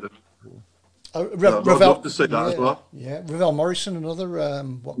 Absolutely. I'd love to see that as well. Yeah, Ravel Morrison, another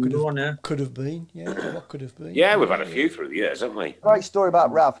what could have been. Yeah, what could have been. Yeah, we've had a few through the years, haven't we? Great story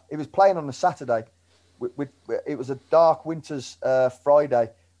about Rav. He was playing on a Saturday. It was a dark winter's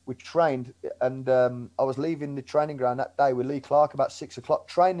Friday. We trained, and I was leaving the training ground that day with Lee Clark about 6 o'clock.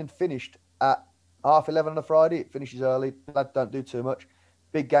 Training finished at 11:30 on a Friday. It finishes early. Lads don't do too much.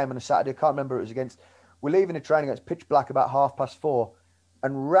 Big game on a Saturday. I can't remember who it was against. We're leaving the training. It's pitch black about 4:30,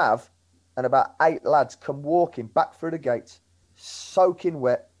 and Rav and about 8 lads come walking back through the gates, soaking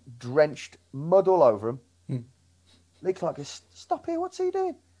wet, drenched, mud all over them. Lee Clark goes, "Stop here! What's he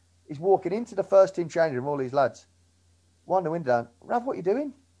doing?" He's walking into the first team changing room. All these lads. Wind the window down. Rav, what are you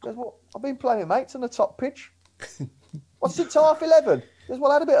doing? He goes, "Well, I've been playing with mates on the top pitch." What's it, 11:30? He goes,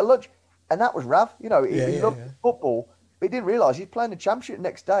 "Well, I had a bit of lunch." And that was Rav. He loved football, but he didn't realise he'd playing the championship the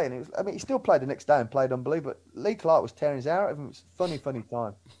next day. And he still played the next day and played unbelievable. But Lee Clark was tearing his hair out of him. It was a funny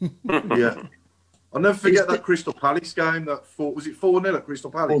time. Yeah. I'll never forget that Crystal Palace game. Was it 4-0 at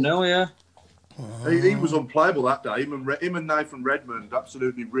Crystal Palace? 4-0, yeah. He was unplayable that day. Him and Nathan Redmond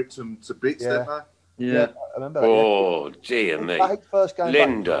absolutely ripped him to bits, didn't they? Yeah, I remember that. Oh, dear me. First game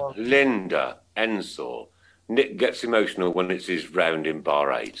Linda, Ensor. Nick gets emotional when it's his round in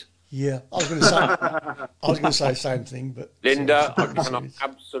bar 8. Yeah, I was going to say the same thing, but Linda, I cannot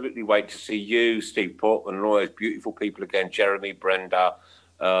absolutely wait to see you, Steve Portman, and all those beautiful people again. Jeremy, Brenda,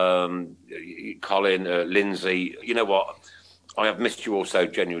 Colin, Lindsay. You know what? I have missed you all so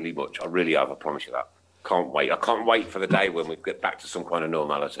genuinely much. I really have. I promise you that. Can't wait. I can't wait for the day when we get back to some kind of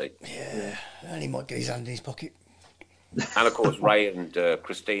normality. Yeah, and he might get his hand in his pocket. And of course, Ray and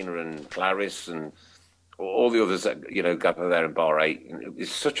Christina and Clarice and all the others that gather there in bar 8.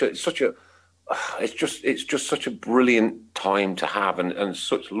 It's just such a brilliant time to have, and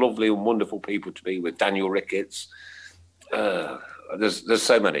such lovely and wonderful people to be with. Daniel Ricketts. There's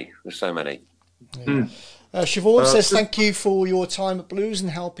so many. Yeah. Siobhan says, "Thank you for your time at Blues and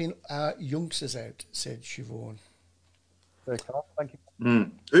helping our youngsters out," said Siobhan. Very kind. Thank you.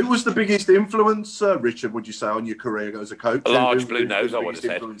 Who was the biggest influence, Richard, would you say, on your career as a coach? A large blue nose, I would have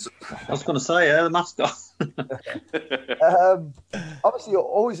said. I was going to say, the mascot. Obviously,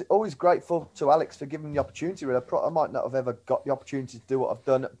 always grateful to Alex for giving me the opportunity. Really, I might not have ever got the opportunity to do what I've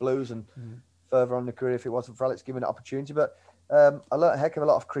done at Blues and further on in the career if it wasn't for Alex giving the opportunity. But I learnt a heck of a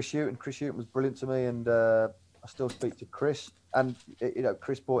lot of Chris Hewton. Chris Hewton was brilliant to me, and I still speak to Chris. And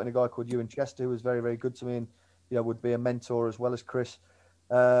Chris brought in a guy called Ewan Chester, who was very, very good to me, and would be a mentor as well as Chris.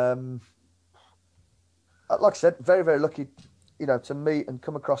 Like I said, very, very lucky, to meet and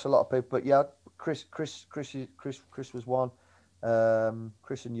come across a lot of people. But yeah, Chris was one.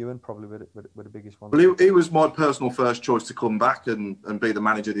 Chris and Ewan probably were the biggest ones. Well, he was my personal first choice to come back and be the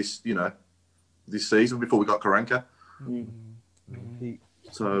manager this season before we got Karanka. Mm-hmm.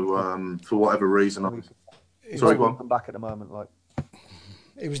 So for whatever reason, sorry, go on. Come back at the moment, like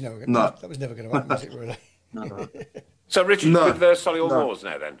it was never. No, that was never going to happen, was it? Really? No. So Richard, with Solihull Moors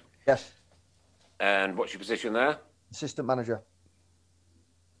now, then. Yes. And what's your position there? Assistant manager.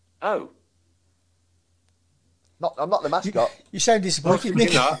 Oh. I'm not the mascot. You sound disappointed,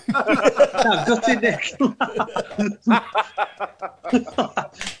 Nick. No, gutted, Nick.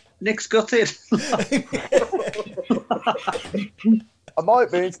 Nick's gutted. I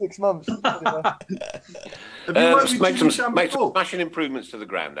might be in 6 months. Make some smashing improvements to the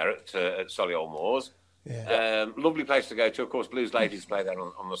ground there at Solihull Moors. Yeah. Lovely place to go to. Of course, Blues ladies play there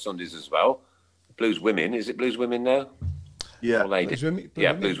on the Sundays as well. Blues women. Is it Blues women now? Yeah. Or ladies?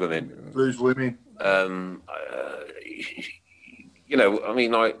 Blues women. Blues women.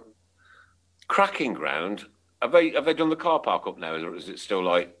 Cracking ground. Have they done the car park up now, or is it still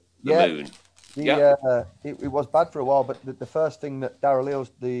like the moon? It was bad for a while, but the first thing that Darryl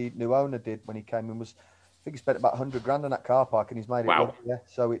Eales, the new owner, did when he came in was, I think he spent about $100,000 on that car park, and he's made it. Wow.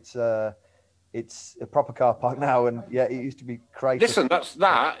 So it's a proper car park now, and it used to be crazy. Listen,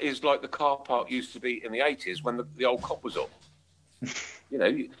 that is like the car park used to be in the 80s when the old cop was up.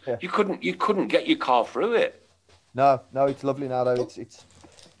 You couldn't get your car through it. No, it's lovely now though.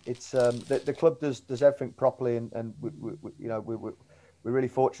 It's the club does everything properly, and we're really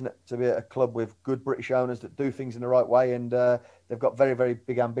fortunate to be at a club with good British owners that do things in the right way, and they've got very, very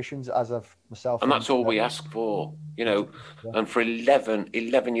big ambitions, as of myself. And that's all we ask for, And for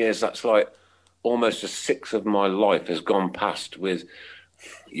 11 years, that's like almost a sixth of my life has gone past with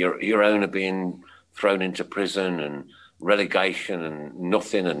your owner being thrown into prison and relegation and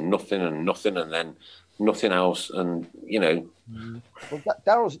nothing, and then nothing else, and Well,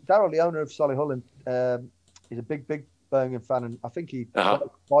 Darryl, the owner of Solihull, is a big Birmingham fan, and I think he tried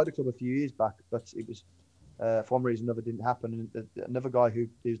the club a few years back, but it was for one reason or another didn't happen. And another guy who's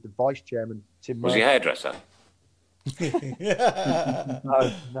the vice chairman, Tim. Was he a hairdresser? No,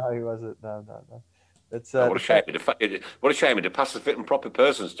 he wasn't. No. It's what a shame! What a shame! He'd have passed the fit and proper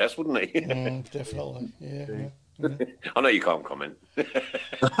persons test, wouldn't he? Definitely. Yeah. I know you can't comment.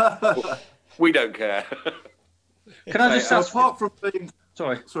 We don't care. Can I just ask? Apart from being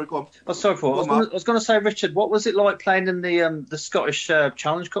sorry, go on. Oh, sorry, Paul. I was going to say, Richard, what was it like playing in the Scottish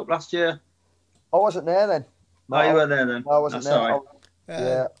Challenge Cup last year? I wasn't there then. No, you weren't there then. I wasn't there. Sorry.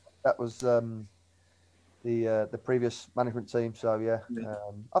 Yeah, that was the previous management team. So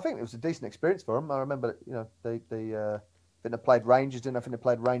I think it was a decent experience for them. I remember, they didn't have played Rangers, I think they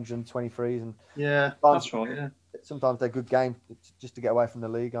played Rangers in 23s, and that's right. Yeah, sometimes they're good games just to get away from the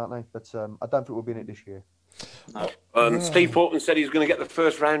league, aren't they? But I don't think we'll be in it this year. Steve Fortin said he's going to get the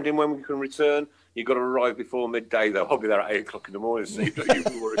first round in when we can return. You've got to arrive before midday, though. I'll be there at 8 o'clock in the morning, Steve.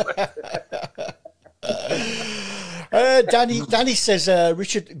 Don't you worry about it. Danny says,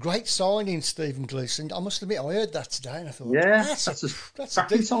 Richard, great signing, Stephen Gleeson. I must admit, I heard that today, and I thought, that's a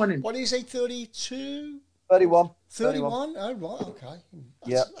good signing. What is he, 32? 31. 31? Oh, right, okay.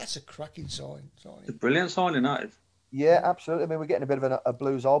 That's a cracking signing. It's a brilliant signing, that is. Yeah, absolutely. I mean, we're getting a bit of a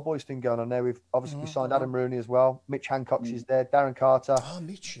Blues Old Boys thing going on there. We've obviously signed Adam Rooney as well. Mitch Hancock's is there. Darren Carter. Oh,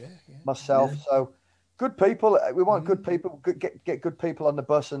 Mitch, yeah. Myself. Yeah. So good people. We want good people. Get good people on the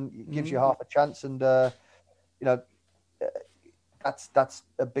bus, and it gives you half a chance. And that's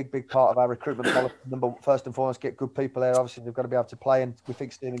a big part of our recruitment policy. First and foremost, get good people there. Obviously, they've got to be able to play, and we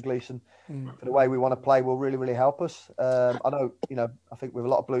think Stephen Gleeson, for the way we want to play, will really, really help us. I know, I think with a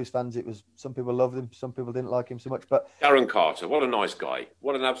lot of Blues fans, it was some people loved him, some people didn't like him so much. But Darren Carter, what a nice guy!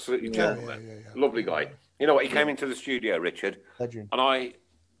 What an absolutely gentleman, lovely guy. You know what? He came into the studio, Richard, Legend. And I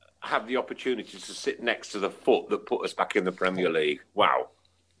had the opportunity to sit next to the foot that put us back in the Premier League. Wow.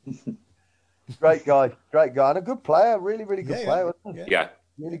 Great guy, and a good player, really, really good player. Wasn't he? Yeah,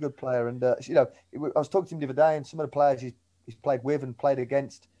 really good player. And I was talking to him the other day, and some of the players he's played with and played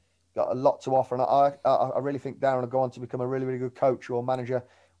against got a lot to offer. And I really think Darren will go on to become a really, really good coach or manager,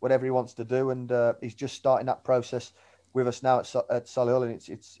 whatever he wants to do. And he's just starting that process with us now at Solihull, and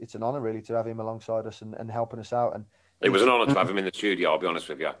it's an honour really to have him alongside us and helping us out. And it was an honour to have him in the studio. I'll be honest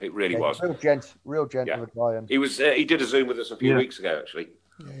with you, it really was. Real gent of a guy. And he did a Zoom with us a few weeks ago, actually.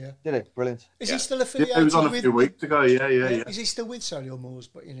 Yeah. Did he? Brilliant. Is he still Yeah, affiliated? he was on a with, few weeks ago. Yeah. Is he still with Solihull Moors,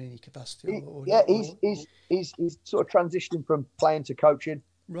 but in any capacity? He's sort of transitioning from playing to coaching.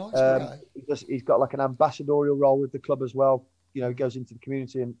 Right. Okay. He's got like an ambassadorial role with the club as well. You know, he goes into the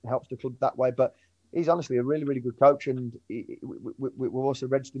community and helps the club that way. But he's honestly a really, really good coach, and we've also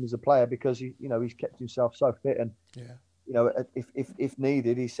registered him as a player because he's kept himself so fit. And if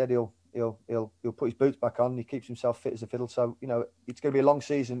needed, he said he'll put his boots back on. And he keeps himself fit as a fiddle. So it's going to be a long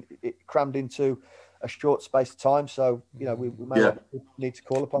season, crammed into a short space of time. So we may well need to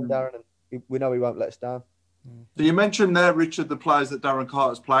call upon Darren, and we know he won't let us down. So you mentioned there, Richard, the players that Darren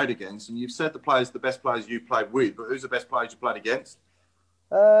Carter's played against, and you've said the best players you played with, but who's the best players you played against?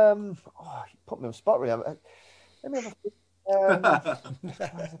 You put me on the spot, really. Let me have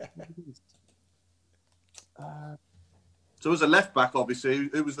a So as a left back, obviously,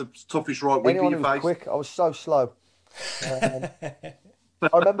 who was the toughest right winger you faced? Quick. I was so slow. I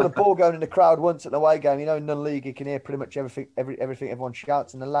remember the ball going in the crowd once at the away game. In non-league, you can hear pretty much everything everyone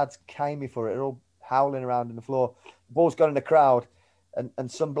shouts, and the lads came me for it. They're all howling around on the floor. The ball's going in the crowd,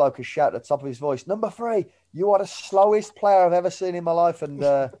 and some bloke has shouted at the top of his voice, "Number 3, you are the slowest player I've ever seen in my life." And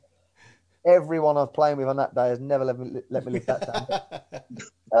everyone I was playing with on that day has never let me live that down.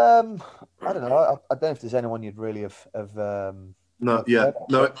 I don't know. I don't know if there's anyone you'd really have no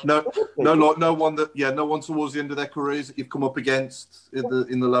one towards the end of their careers that you've come up against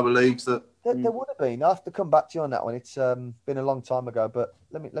in the lower leagues that. There would have been. I have to come back to you on that one. It's been a long time ago, but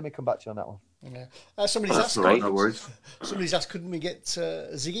let me come back to you on that one. Yeah. Somebody's asked. No worries. Somebody's asked, couldn't we get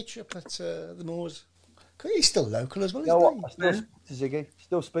Zigic up at the Moors? He's still local as well, I still speak to Ziggy.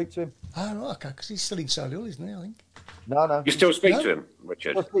 Still speak to him. Oh, right, okay, because he's still in Solihull, isn't he? I think. No. You still speak to him,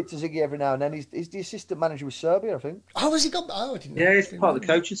 Richard? I speak to Ziggy every now and then. He's the assistant manager with Serbia, I think. Oh, has he gone? Oh, I didn't know. Yeah, he's part of the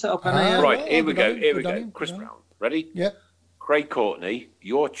coaching setup. Right, here we go. Chris Brown, ready? Yeah. Craig Courtney,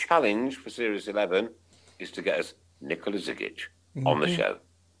 your challenge for Series 11 is to get us Nikola Zigic on the show.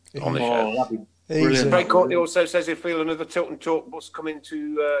 On the show. Craig Courtney also says he'll feel another Tilt and Talk bus coming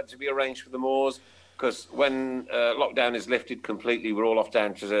to be arranged for the Moors, because when lockdown is lifted completely, we're all off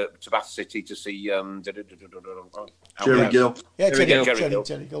down to Bath City to see Jerry Gill. Yeah, Terry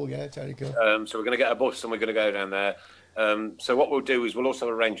Gill. So we're going to get a bus and we're going to go down there. So what we'll do is we'll also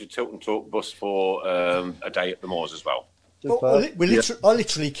arrange a Tilt and Talk bus for a day at the Moors as well. I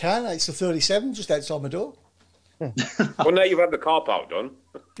literally can. It's the 37, just outside my door. Well, now you've had the car park done.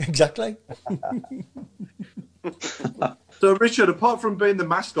 Exactly. So, Richard, apart from being the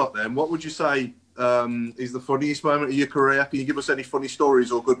mascot, then, what would you say is the funniest moment of your career? Can you give us any funny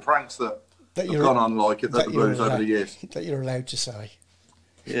stories or good pranks that have gone on like at the Blues over the years? That you're allowed to say.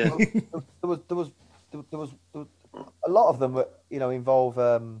 Yeah. there was a lot of them that involve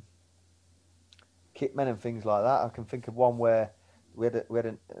kitmen and things like that. I can think of one where we had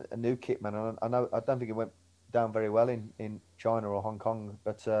a new kitman, and I don't think it went down very well in China or Hong Kong,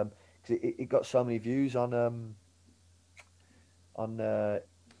 but because it got so many views on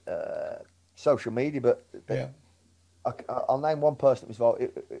social media. But yeah. I'll name one person that was involved.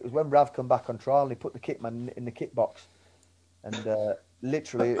 It was when Rav come back on trial, and he put the kitman in the kit box, and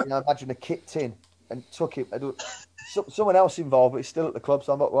literally, imagine a kit tin, and took it. Someone else involved, but he's still at the club,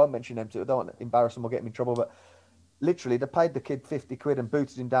 so I won't mention them. I don't want to embarrass him or get him in trouble, but. Literally, they paid the kid 50 quid and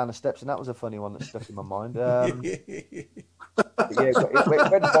booted him down the steps, and that was a funny one that stuck in my mind. It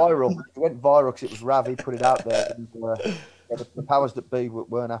went viral. It went viral because it was Rav. He put it out there. And, the powers that be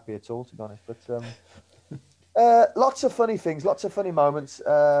weren't happy at all, to be honest. But lots of funny things, lots of funny moments.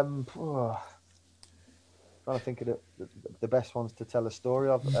 Trying to think of the best ones to tell a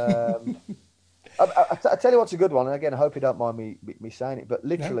story of. I tell you what's a good one, and again, I hope you don't mind me saying it, but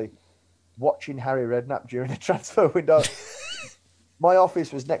literally... No. Watching Harry Redknapp during the transfer window. My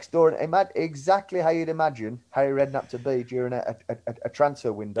office was next door, and exactly how you'd imagine Harry Redknapp to be during a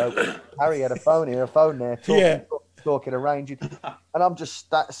transfer window. Harry had a phone here, a phone there, talking, arranging, and I'm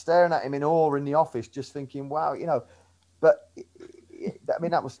just staring at him in awe in the office, just thinking, wow, But I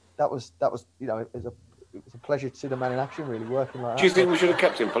mean, that was it was a pleasure to see the man in action, really working like that. Do you think we should have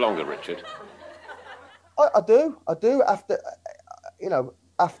kept him for longer, Richard? I do.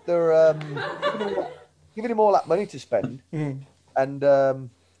 After giving him all that money to spend, and I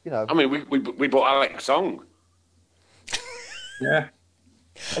mean, we bought Alex Song. Yeah.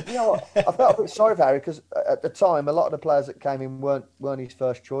 And I felt a bit sorry for Harry because at the time, a lot of the players that came in weren't his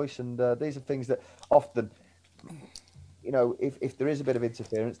first choice, and these are things that often, if there is a bit of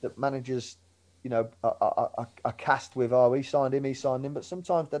interference, that managers, are cast with. Oh, he signed him, but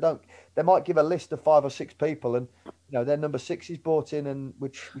sometimes they don't. They might give a list of 5 or 6 people, and their number 6 is brought in, and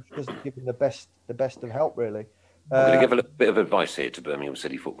which doesn't give them the best of help really. I'm going to give a little bit of advice here to Birmingham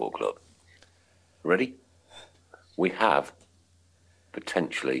City Football Club. Ready? We have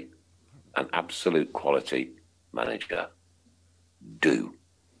potentially an absolute quality manager. Do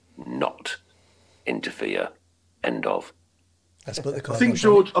not interfere. End of. That's what the I think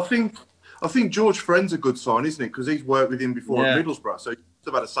George. I think George Friend's a good sign, isn't it? Because he's worked with him before at Middlesbrough, so it's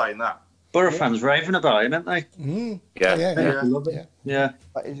about saying that. Borough fans raving about him, aren't they? Yeah.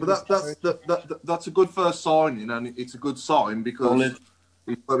 But that's a good first signing, and it's a good sign because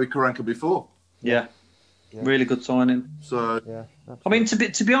he's worked with Karanka before. Yeah. Really good signing. So I mean,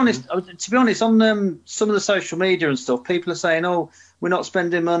 to be honest, on some of the social media and stuff, people are saying, "Oh, we're not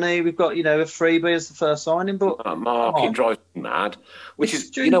spending money. We've got a freebie as the first signing." But Mark, it drives me mad. Which is,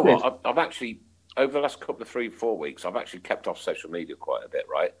 stupid. you know what? I've actually over the last couple of 3-4 weeks, I've actually kept off social media quite a bit,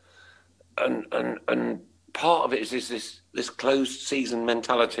 right? And part of it is this closed season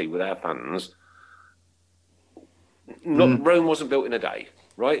mentality with our fans. Rome wasn't built in a day,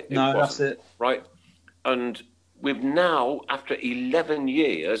 right? No, that's it. Right. And we've now, after 11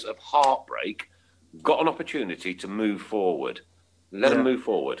 years of heartbreak, got an opportunity to move forward. Let them move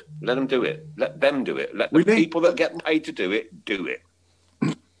forward. Let them do it. Let them do it. Let the people that get paid to do it, do it.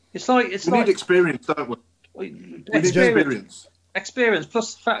 We need experience, don't we? Experience,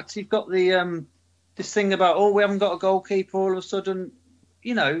 plus the fact you've got the this thing about, we haven't got a goalkeeper all of a sudden.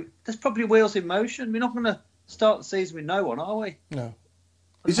 There's probably wheels in motion. We're not going to start the season with no one, are we? No.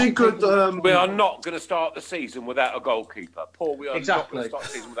 Is he good? We are not going to start the season without a goalkeeper. Paul, we are not going to start the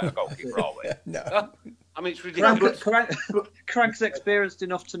season without a goalkeeper, are we? No. I mean, it's ridiculous. Crank's experienced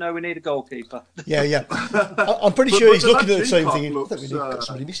enough to know we need a goalkeeper. Yeah. I'm pretty sure he's looking at the same thing. I think we've got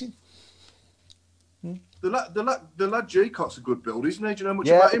somebody missing. The lad G-Cott's a good build, isn't he? Do you know much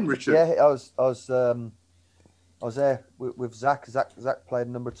about him, Richard? Yeah, I was there with Zach. Zach played a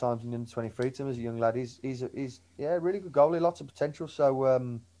number of times in the under-23 team as a young lad. He's a really good goalie, lots of potential.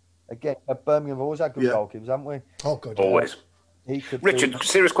 So again, Birmingham have always had good goalkeepers, haven't we? Oh, God, always. Richard,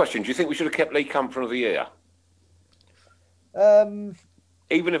 serious question: do you think we should have kept Lee Camp for another year?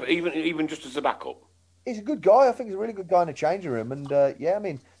 Even just as a backup. He's a good guy. I think he's a really good guy in the changing room. And I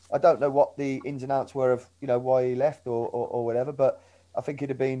mean, I don't know what the ins and outs were of why he left or whatever, but I think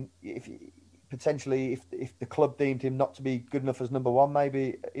it'd have been if the club deemed him not to be good enough as number one,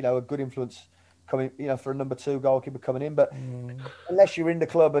 maybe a good influence coming for a number two goalkeeper coming in. But unless you're in the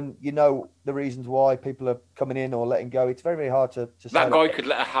club and you know the reasons why people are coming in or letting go, it's very, very hard to say that guy could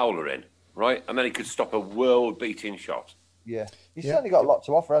let a howler in, right, and then he could stop a world-beating shot. Yeah, he's certainly got a lot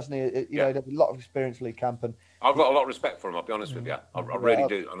to offer, hasn't he? There's a lot of experience, Lee Camp, and I've got a lot of respect for him. I'll be honest with you, I really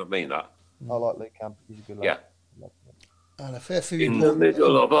do, and I mean that. I like Lee Camp. He's a good lad. Yeah. And a fair few in the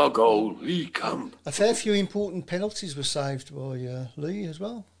middle of our goal, Lee Camp. A fair few important penalties were saved by Lee as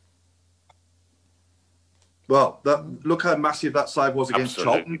well. Well, look how massive that save was against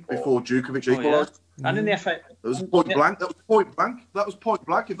Charlton before Djukovic equalised. And in the FA, that was point blank. That was point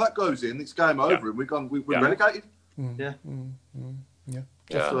blank. If that goes in, it's game over, and we're relegated. Yeah.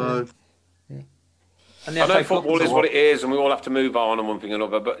 So, and I know football is what it is, and we all have to move on and one thing or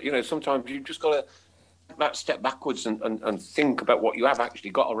another. But sometimes you've just got to step backwards and think about what you have actually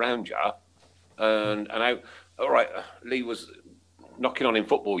got around you. And how, all right, Lee was knocking on in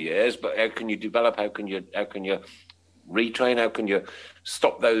football years, but how can you develop? How can you retrain? How can you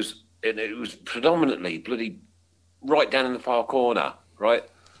stop those? And it was predominantly bloody right down in the far corner, right?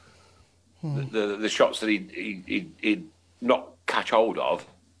 The shots that he'd not catch hold of.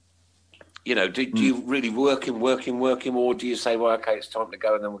 Do you really work him, or do you say, well, okay, it's time to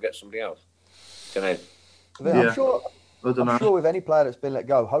go, and then we'll get somebody else? Don't know. I'm sure with any player that's been let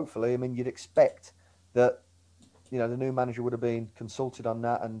go, hopefully, I mean, you'd expect that the new manager would have been consulted on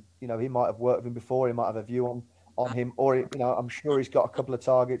that, and he might have worked with him before, he might have a view on him, or I'm sure he's got a couple of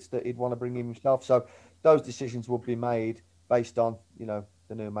targets that he'd want to bring in himself. So those decisions would be made based on the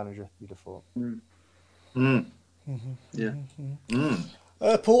new manager, you'd have thought. Yeah.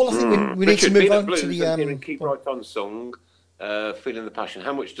 Paul, I think we need to move on to the Keep Right On song, Feeling the Passion.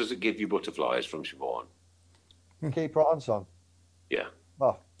 How much does it give you butterflies from Siobhan? Keep Right On song. Yeah.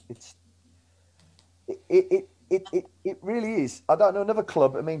 Well, it really is. I don't know another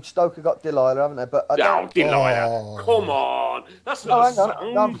club. I mean, Stoke have got Delilah, haven't they? But Delilah. Come on, that's not a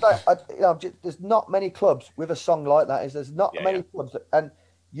song. No, I'm saying, there's not many clubs with a song like that. There's not many clubs, and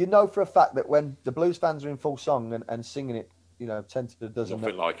for a fact that when the Blues fans are in full song and singing it, 10 to a dozen.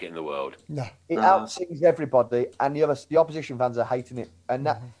 Nothing like it in the world. No. It out-sings everybody, and the opposition fans are hating it, and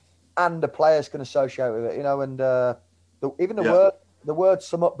that, and the players can associate with it, and even the word. The words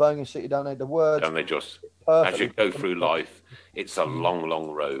sum up Birmingham City, don't they? The words. Don't they just? as you go through life, it's a long,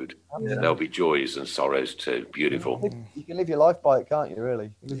 long road. Yeah. There'll be joys and sorrows too. Beautiful. You can live your life by it, can't you?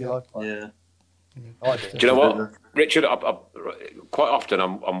 Really, you live your life by it. Yeah. Do you know what, Richard? Quite often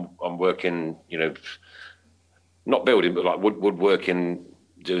I'm working, not building, but like woodworking,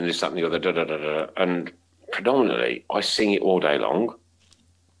 doing this, that, and the other, and predominantly I sing it all day long.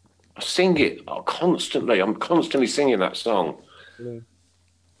 I sing it constantly. I'm constantly singing that song.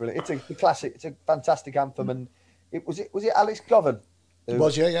 Brilliant. It's a classic. It's a fantastic anthem, and was it Alex Govan? It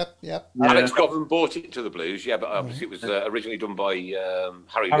was, yeah. Alex Govan bought it to the Blues, but obviously it was originally done by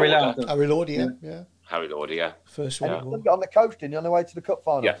Harry Lauder. Harry Lauder, yeah. Harry Lauder, yeah. First And one. you got on the coach, didn't you, on the way to the cup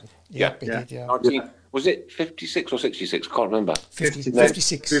final? Yeah. He did, yeah. 19, was it 56 or 66? I can't remember. 56.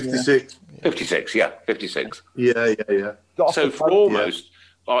 56. 56, yeah, 56. Yeah. Got off So the for coach, almost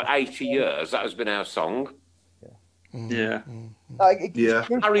like 80 years, that has been our song. Yeah. Yeah.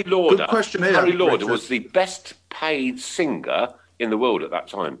 Harry Lauder. Good question here, Harry Lauder Richard. was the best paid singer in the world at that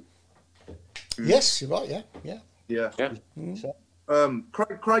time. Yes, you're right, yeah. Yeah.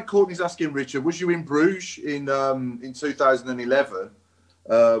 Craig Courtney's asking Richard, was you in Bruges in 2011?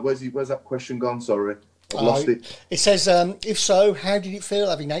 Where's that question gone? Sorry, I've lost it. It says, if so, how did it feel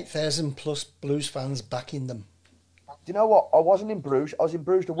having 8,000 plus Blues fans backing them? Do you know what? I wasn't in Bruges. I was in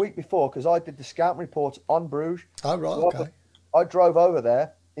Bruges the week before because I did the scouting reports on Bruges. Oh, right, So okay. I drove over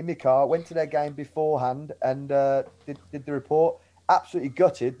there in my car, went to their game beforehand, and did the report. Absolutely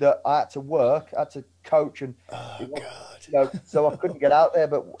gutted that I had to work, I had to coach, and so I couldn't get out there.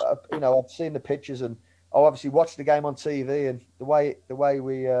 But I've seen the pictures, and I obviously watched the game on TV, and the way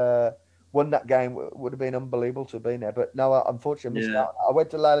we won that game would have been unbelievable to have been there. But no, unfortunately, I missed out. I went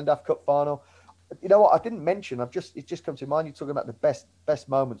to Leyland Daft Cup final. You know what? I didn't mention. It's just come to mind. You're talking about the best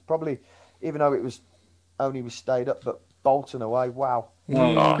moments. Probably, even though it was only we stayed up, but Bolton away. Wow.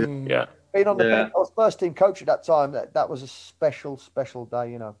 Yeah. Being on the bench, I was first team coach at that time. That was a special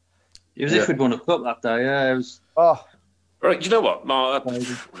day. It was if we'd won a cup that day. Yeah, it was. Oh, Right, do you know what,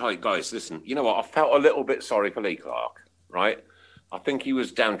 right, guys, listen. You know what? I felt a little bit sorry for Lee Clark, right? I think he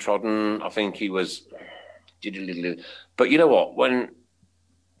was downtrodden. I think he was... But you know what? When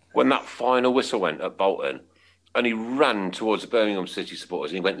that final whistle went at Bolton and he ran towards the Birmingham City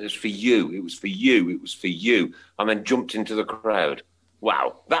supporters and he went, it was for you, it was for you, it was for you, and then jumped into the crowd.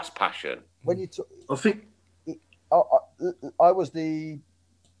 Wow, that's passion. when you I think I was the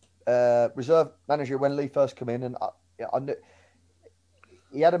reserve manager when Lee first came in, and I knew,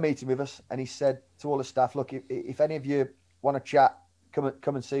 he had a meeting with us, and he said to all the staff, "Look, if any of you want to chat, come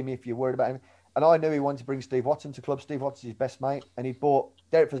and see me if you're worried about anything." And I knew he wanted to bring Steve Watson to club. Steve Watson's his best mate, and he bought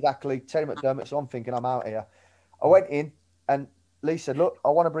Derek Fazakli, Terry McDermott. So I'm thinking, I'm out here. I went in, and Lee said, "Look, I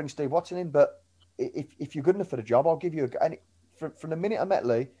want to bring Steve Watson in, but if you're good enough for the job, I'll give you a go." And from the minute I met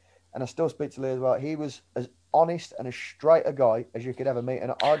Lee, and I still speak to Lee as well, he was as honest and as straight a guy as you could ever meet.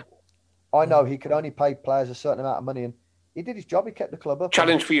 And I know he could only pay players a certain amount of money, and he did his job. He kept the club up.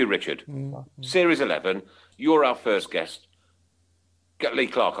 Challenge for you, Richard. Series 11, you're our first guest. Get Lee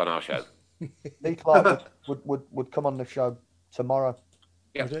Clark on our show. Lee Clark would come on the show tomorrow.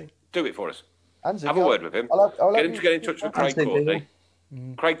 Yeah, do it for us. And have a word with him. I'll get him to get in touch with Craig Courtney.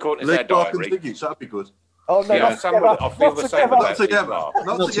 Craig Courtney's Lee their Clark and diary. Ziggy, so that'd be good. Oh no, Yeah, not Sam together. would- I feel the same Not about Lee together. Clark.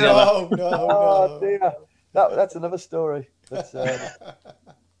 Not together. No. Oh dear, that's another story. That's,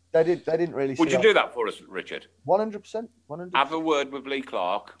 they didn't really. Would you do that for us, Richard? 100%. 100%. Have a word with Lee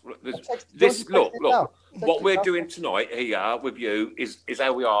Clark. Text Look. it now. Text What it we're now. doing tonight here with you is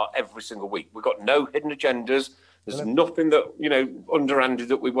how we are every single week. We've got no hidden agendas. There's nothing that underhanded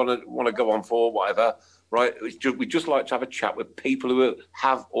that we want to go on for, whatever. Right? We just like to have a chat with people who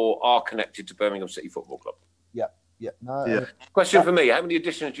have or are connected to Birmingham City Football Club. Yeah. No. Yeah. Question for me: how many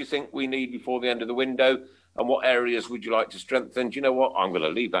additions do you think we need before the end of the window? And what areas would you like to strengthen? Do you know what? I'm going to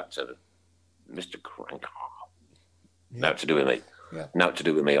leave that to Mr. Crank. Now to do with me. Yeah. Now to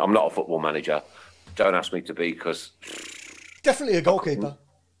do with me. I'm not a football manager. Don't ask me to be because, Definitely a goalkeeper.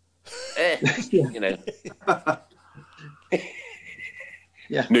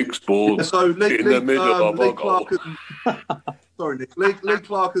 Yeah. Nick's ball So Lee, in the middle of Lee our goal. Clark and sorry, Nick. Lee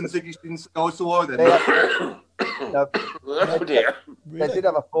Clark and Ziggy didn't go so I then. No, Oh dear. they did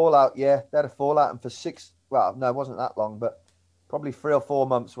have a fallout. Yeah, they had a fallout, and for well, no, it wasn't that long, but probably 3 or 4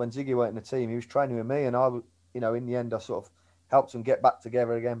 months when Ziggy went in the team, he was training with me, and I, in the end, I sort of helped them get back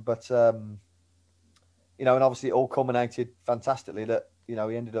together again. But and obviously it all culminated fantastically that he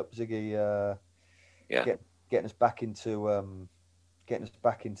ended up Ziggy, getting us back into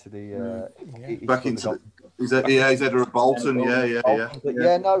the He's header of Bolton. Yeah. But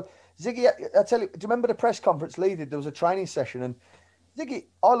yeah, no, Ziggy. I tell you, do you remember the press conference Lee did? There was a training session, and Ziggy.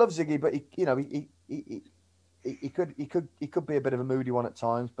 I love Ziggy, but he he could be a bit of a moody one at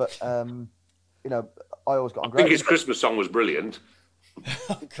times, but you know, I always got on I great. think his Christmas song was brilliant.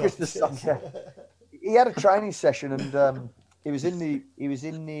 Christmas song, yeah. He had a training session, and he was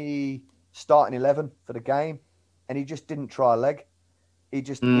in the starting 11 for the game, and he just didn't try a leg. He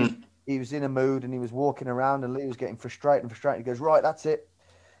just he was in a mood, and he was walking around, and Lee was getting frustrated. He goes, right, that's it.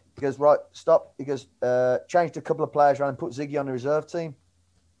 He goes, right, stop. He goes, changed a couple of players around and put Ziggy on the reserve team,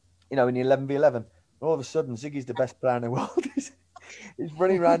 you know, in the 11v11. All of a sudden, Ziggy's the best player in the world. He's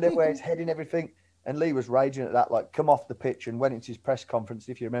running around everywhere, he's heading everything. And Lee was raging at that, like, come off the pitch, and went into his press conference.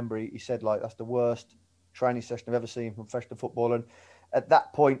 If you remember, he said, like, that's the worst training session I've ever seen from a professional footballer. And at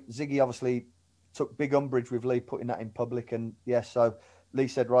that point, Ziggy obviously took big umbrage with Lee putting that in public. And, so Lee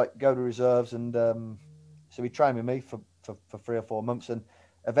said, right, go to reserves. And so he trained with me for 3 or 4 months. And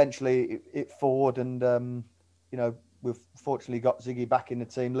eventually it forward, and, you know, we've fortunately got Ziggy back in the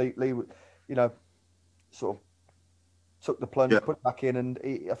team. Lee you know, sort of took the plunge, put it back in, and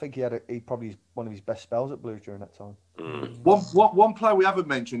I think he probably one of his best spells at Blues during that time. One player we haven't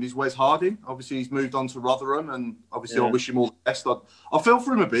mentioned is Wes Harding. Obviously, he's moved on to Rotherham, and obviously I wish him all the best. I feel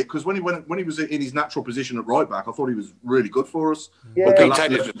for him a bit, because when he was in his natural position at right back, I thought he was really good for us. Yeah. Well, Pete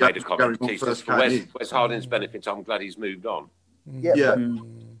Taylor just made a comment. For Wes Harding's benefit, I'm glad he's moved on.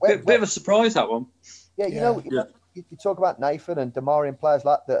 Bit of a surprise, that one. Yeah, you know, you talk about Nathan and Damari and players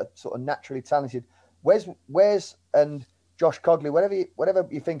like that are sort of naturally talented. Wes and Josh Cogley, whatever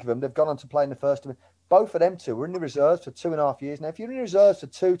you think of them, they've gone on to play in the first team. Both of them two were in the reserves for 2.5 years. Now, if you're in the reserves for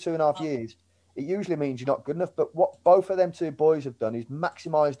 2.5 years, it usually means you're not good enough. But what both of them two boys have done is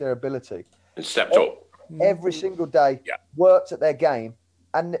maximise their ability. And stepped up. Every single day, worked at their game.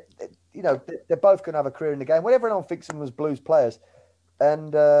 And, you know, they're both going to have a career in the game. Whenever anyone thinks of them as Blues players.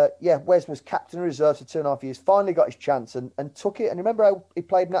 And, Wes was captain of reserves for 2.5 years, finally got his chance and took it. And remember how he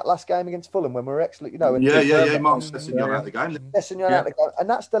played in that last game against Fulham when we were excellent, you know? He marked Sessegnon out of the game. Sessegnon out of the game. And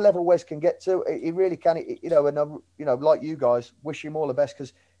that's the level Wes can get to. He really can, you know, and, you know, like you guys, wish him all the best,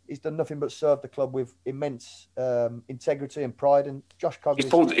 because he's done nothing but serve the club with immense integrity and pride. And Josh Cogley...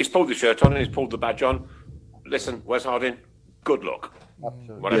 He's pulled the shirt on and he's pulled the badge on. Listen, Wes Harding, good luck.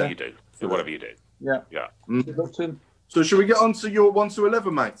 Absolutely. Whatever you do. Whatever you do. Yeah. Good luck to him. So should we get on to your 1 to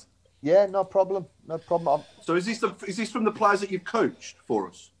 11, mate? Yeah, no problem. No problem. So is this from the players that you've coached for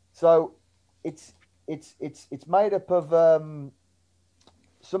us? So it's made up of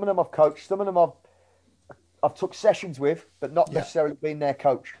some of them I've coached, some of them I've took sessions with, but not necessarily been their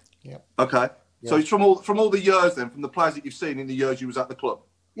coach. Yeah. Okay. Yeah. So it's from all the years then, from the players that you've seen in the years you was at the club.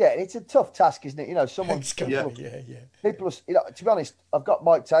 Yeah, it's a tough task, isn't it? You know, people, you know, to be honest, I've got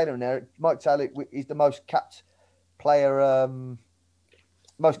Mike Taylor in there. Mike Taylor is the most capped player,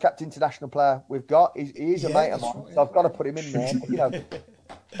 most capped international player we've got. He is a mate of mine, so I've got to put him in there. But, you know,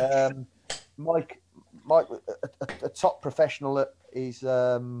 Mike, a top professional that is.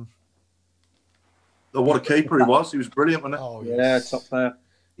 Oh, what a keeper he was! He was brilliant, wasn't he? Oh yeah, top player.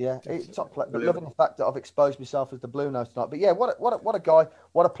 Yeah, top player. But loving the fact that I've exposed myself as the Blue Nose tonight. But yeah, what a guy,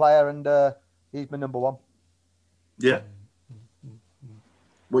 what a player, and he's my number one. Yeah.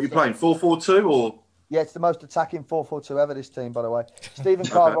 What are you playing? 4-4-2 or? Yeah, it's the most attacking 4-4-2 ever. This team, by the way. Stephen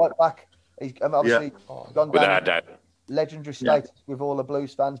Carr right back. He's obviously gone down legendary status with all the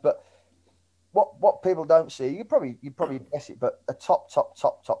Blues fans. But what people don't see, you probably guess it, but a top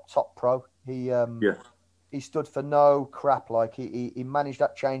pro. He stood for no crap. Like he managed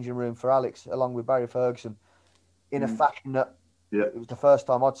that changing room for Alex along with Barry Ferguson in a fashion that it was the first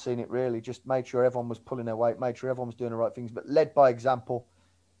time I'd seen it really. Just made sure everyone was pulling their weight, made sure everyone was doing the right things, but led by example.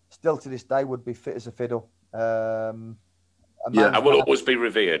 Still to this day would be fit as a fiddle. And will always be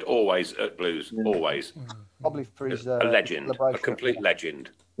revered, always at Blues, always. Probably for his a legend, a complete legend.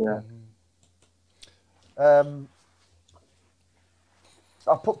 Yeah. I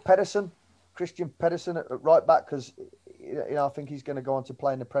put Christian Pedersen at right back because you know I think he's going to go on to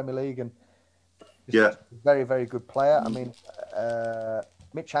play in the Premier League and very, very good player. I mean,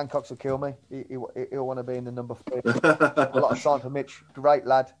 Mitch Hancock's will kill me. He'll want to be in the number 3. A lot of time for Mitch. Great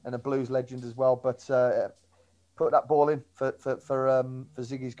lad and a Blues legend as well. But put that ball in for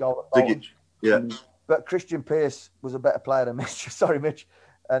Ziggy's goal. Ziggy, yeah. But Christian Pearce was a better player than Mitch. Sorry, Mitch.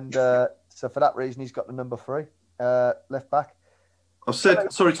 And so for that reason, he's got the number 3 left back. I've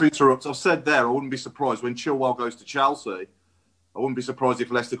said, sorry to interrupt, I've said there, I wouldn't be surprised when Chilwell goes to Chelsea. I wouldn't be surprised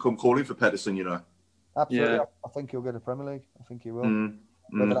if Leicester come calling for Pedersen, you know. Absolutely. Yeah. I think he'll go to Premier League. I think he will.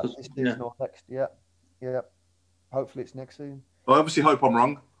 Whether that's this season or next. Yeah. Hopefully it's next season. I obviously hope I'm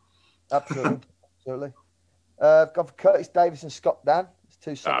wrong. Absolutely. Gone for Curtis Davis and Scott Dan. It's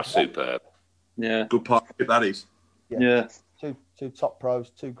 2 superb. Yeah. Good partnership that is. Yeah. Two top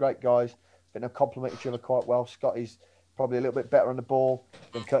pros, 2 great guys. think they complement each other quite well. Scotty's probably a little bit better on the ball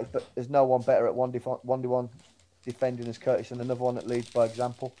than Curtis, but there's no one better at one-to-one defending as Curtis, and another one that leads by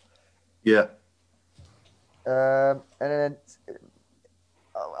example. Yeah. And then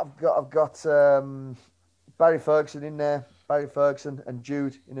I've got Barry Ferguson in there. Barry Ferguson and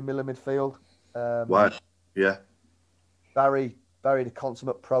Jude in the middle of midfield. Wow. Yeah. Barry, the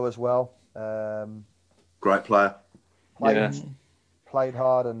consummate pro as well. Great player. Played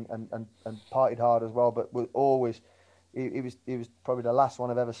hard and partied hard as well, but was always he was probably the last one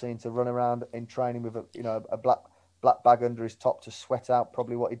I've ever seen to run around in training with a black bag under his top to sweat out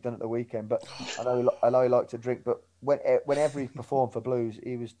probably what he'd done at the weekend. But I know he liked to drink. But whenever he performed for Blues,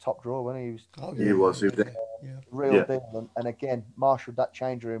 he was top drawer. When he was, he was real deal. And again, marshalled that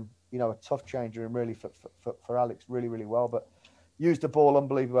change room. A tough change room really for Alex really, really well. But used the ball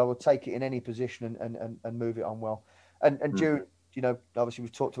unbelievably well. Would take it in any position and move it on well. And Jude, obviously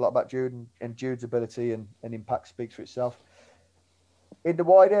we've talked a lot about Jude and Jude's ability and impact speaks for itself. In the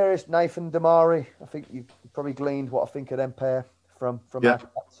wide areas, Nathan Damari, I think you've probably gleaned what I think of them pair from our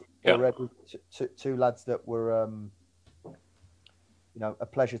chats already. Two lads that were, a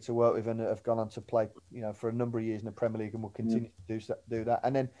pleasure to work with and have gone on to play, for a number of years in the Premier League and will continue to do that.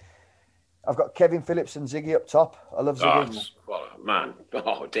 And then I've got Kevin Phillips and Ziggy up top. I love Ziggy. Man.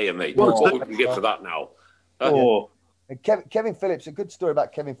 Oh, dear me. What we can get for that now? And Kevin Phillips, a good story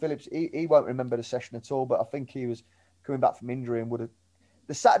about Kevin Phillips. He won't remember the session at all, but I think he was coming back from injury and would have.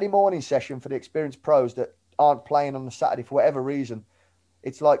 The Saturday morning session for the experienced pros that aren't playing on the Saturday for whatever reason,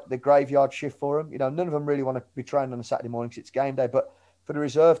 it's like the graveyard shift for them. None of them really want to be training on a Saturday morning because it's game day. But for the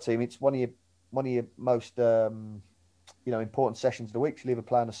reserve team, it's one of your most important sessions of the week. So you either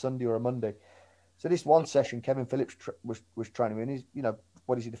play on a Sunday or a Monday. So this one session, Kevin Phillips was training with. And he's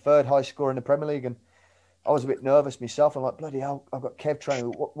what is he, the third highest scorer in the Premier League? And I was a bit nervous myself. I'm like, bloody hell, I've got Kev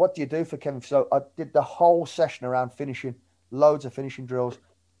training. What do you do for Kevin? So I did the whole session around finishing, loads of finishing drills.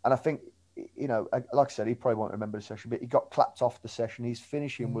 And I think, like I said, he probably won't remember the session, but he got clapped off the session. His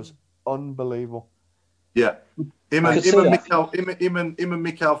finishing was unbelievable. Yeah. Him and Mikael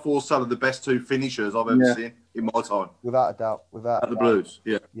Forsell are the best two finishers I've ever seen in my time. Without a doubt. At the Blues,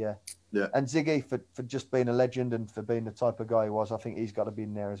 yeah. And Ziggy, for just being a legend and for being the type of guy he was, I think he's got to be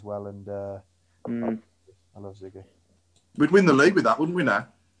in there as well. And I love Ziggy. We'd win the league with that, wouldn't we now?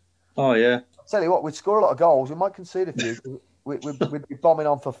 Oh, yeah. I'll tell you what, we'd score a lot of goals. We might concede a few. We'd be bombing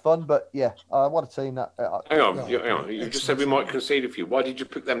on for fun, but what a team that. Hang on. You just said we might concede a few. Why did you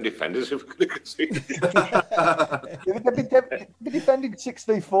pick them defenders if we're going to concede? They've been defending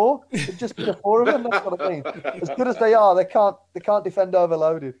 6v4. It'd just be the four of them. That's what I mean. As good as they are, they can't defend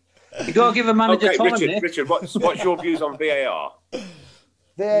overloaded. You got to give a manager time. Richard, what's your views on VAR?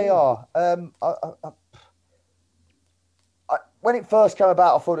 VAR. When it first came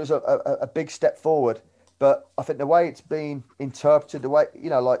about, I thought it was a big step forward. But I think the way it's been interpreted, the way,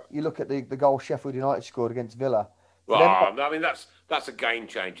 like you look at the goal Sheffield United scored against Villa. Well, I mean, that's a game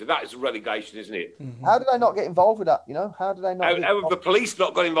changer. That is relegation, isn't it? Mm-hmm. How do they not get involved with that? How do they not? How have the police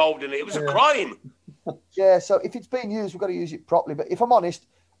not got involved in it? It was a crime. Yeah, so if it's being used, we've got to use it properly. But if I'm honest,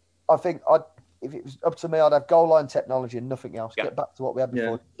 I think if it was up to me, I'd have goal line technology and nothing else. Get back to what we had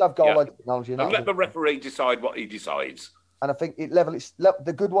before. Have goal line technology. And let the referee decide what he decides. And I think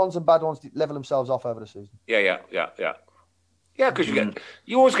the good ones and bad ones level themselves off over the season. Yeah, because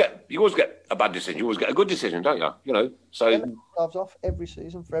you always get a bad decision. You always get a good decision, don't you? So themselves off every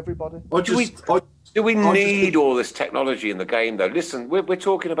season for everybody. Do we need all this technology in the game, though? Listen, we're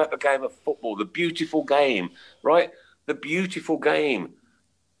talking about the game of football, the beautiful game, right? The beautiful game.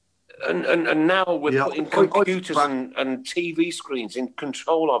 And now we're putting computers and TV screens in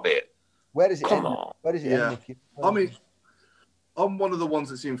control of it. Where does it Come end? on. Where does it end, Nicky? I mean, I'm one of the ones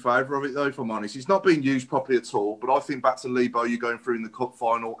that's in favour of it, though, if I'm honest. It's not being used properly at all, but I think back to Lebo, you're going through in the cup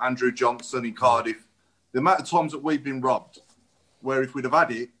final, Andrew Johnson in Cardiff. The amount of times that we've been robbed, where if we'd have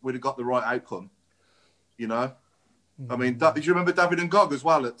had it, we'd have got the right outcome, I mean, do you remember David and Gog as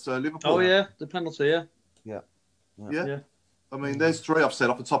well at Liverpool? Oh, yeah, the penalty, Yeah. I mean, there's three I've said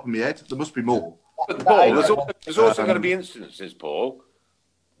off the top of my head. There must be more. But Paul, there's also going to be instances, Paul,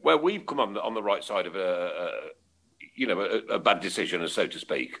 where we've come on the right side of a bad decision, so to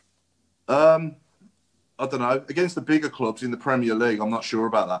speak. I don't know. Against the bigger clubs in the Premier League, I'm not sure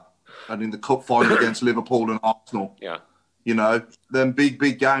about that. And in the cup final against Liverpool and Arsenal, them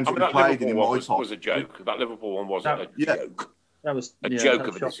big games we played in my time was a joke. That Liverpool one was a joke. That was a joke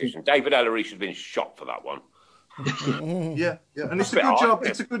of a decision. David Ellery should have been shot for that one. Yeah, and it's a good job.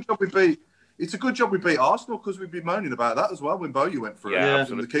 It's a good job we beat. it's a good job we beat Arsenal because we'd be moaning about that as well when Bowyer went through. Yeah,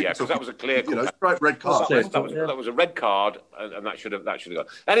 absolutely. Yeah, because that was a clear, straight red card. That was a red card, and that should have gone.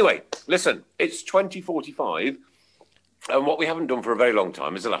 Anyway, listen, it's 20:45, and what we haven't done for a very long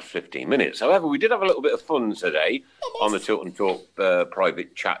time is the last 15 minutes. However, we did have a little bit of fun today on the Tilt and Talk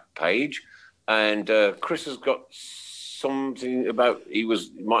private chat page, and Chris has got something about he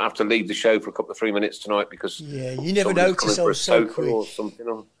might have to leave the show for a couple of 3 minutes tonight because you never notice I was so quick or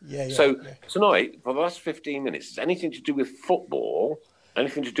something. Tonight for the last 15 minutes, is anything to do with football, not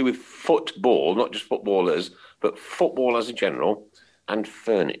just footballers, but football as a general, and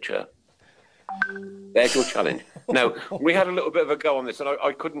furniture. There's your challenge. Now, we had a little bit of a go on this, and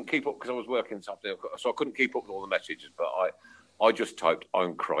I couldn't keep up because I was working this afternoon, so I couldn't keep up with all the messages, but I just typed,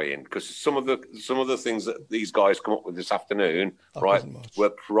 I'm crying, because some of the things that these guys come up with this afternoon,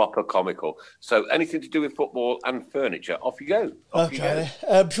 were proper comical. So anything to do with football and furniture, off you go.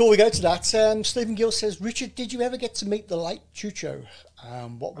 Before we go to that, Stephen Gill says, Richard, did you ever get to meet the late Chucho?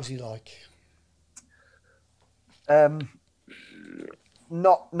 What was he like?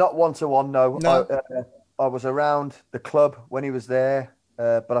 Not one-to-one, no. I was around the club when he was there,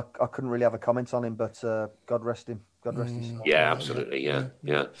 but I couldn't really have a comment on him, but God rest him. God rest his soul. Yeah, absolutely. Yeah.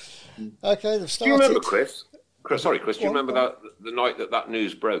 Okay, they've started. Do you remember, Chris? Do you remember that the night that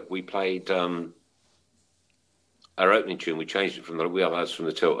news broke? We played our opening tune. We changed it from the We Are Lads from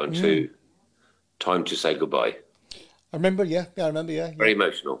the Tilton to Time to Say Goodbye. I remember. Yeah. Very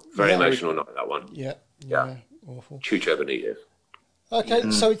emotional. Very emotional night, that one. Yeah. Awful. Chucho Benitez.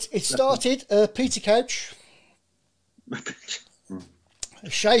 Okay, so it started. Peter Couch.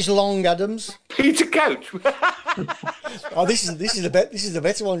 Shays Long Adams. Peter Couch. Oh, this is the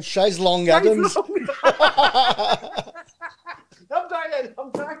better one. Shays Long Adams. I'm dying.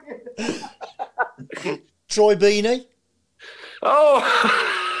 Troy Beanie. Oh.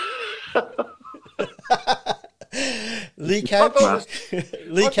 Lee Couch.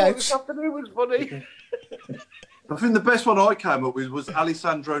 Lee Couch. This afternoon was funny. I think the best one I came up with was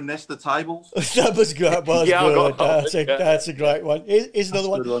Alessandro Nesta Tables. That was good. That's a great one. Here's another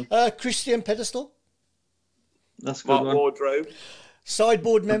one. Christian Pedestal. That's a good one. Wardrobe.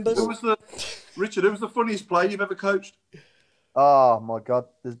 Sideboard members. Richard, who was the funniest player you've ever coached? Oh my God,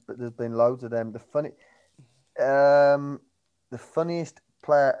 there's been loads of them. The funniest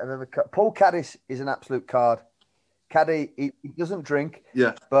player I've ever coached. Paul Caddis is an absolute card. Caddy, he doesn't drink.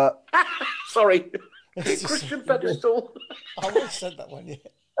 Yeah. But sorry. Christian Pedestal. I always said that one, yeah.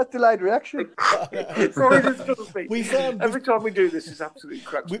 A delayed reaction. Sorry, this doesn't speak. Every time we do this, it's absolutely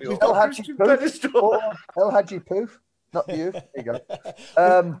cracks me up. Christian Pedestal. El Hadji Poof. Not you. There you go.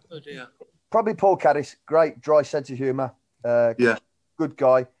 Oh dear. Probably Paul Caddis. Great, dry sense of humour. Good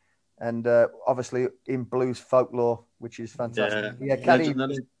guy. And obviously in blues folklore, which is fantastic. Yeah, Caddy.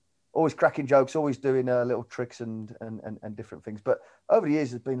 Always cracking jokes, always doing little tricks and different things. But over the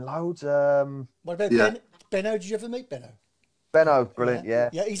years, there's been loads. What about Benno? Did you ever meet Benno? Benno, brilliant, yeah.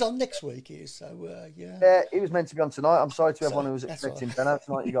 Yeah, he's on next week, he is. So, yeah. Yeah, he was meant to be on tonight. I'm sorry to everyone who was expecting Benno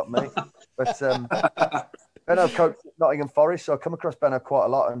tonight. You got me. But Benno coached Nottingham Forest, so I come across Benno quite a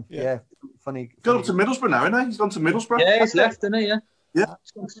lot. And funny. Got up to Middlesbrough now, isn't he? He's gone to Middlesbrough. Yeah, he's left, isn't he? Yeah.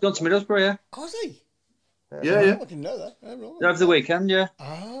 He's gone to Middlesbrough, yeah. Oh, has he? Yeah. I didn't know that. Over the weekend, yeah.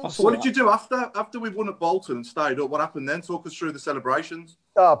 Oh, what did you do after we won at Bolton and stayed up? What happened then? Talk us through the celebrations.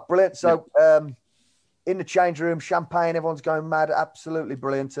 Oh, brilliant. So in the change room, champagne, everyone's going mad. Absolutely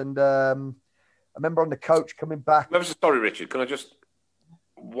brilliant. And I remember on the coach coming back. I'm so sorry, Richard. Can I just...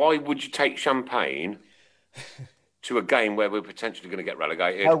 Why would you take champagne to a game where we're potentially going to get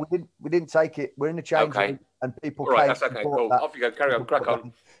relegated? No, we didn't take it. We're in the change room and people came. All right, that's okay. Cool. That. Off you go. Carry on. Crack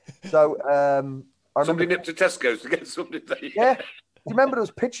on. So... Somebody nipped to Tesco's to get something there. Yeah. Do you remember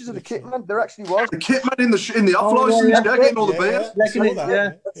those pictures of the kit man? There actually was. The kit man in the off license, getting all the beers.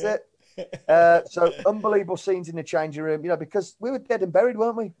 That's it. So unbelievable scenes in the changing room, because we were dead and buried,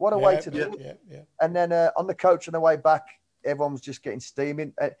 weren't we? What a way to do it. Yeah. And then on the coach on the way back, everyone was just getting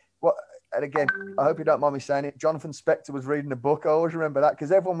steaming. And again, I hope you don't mind me saying it, Jonathan Spector was reading a book. I always remember that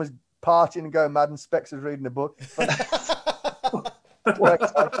because everyone was partying and going mad and Spector was reading a book.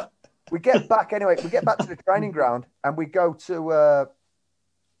 We get back anyway. We get back to the training ground and we go to. I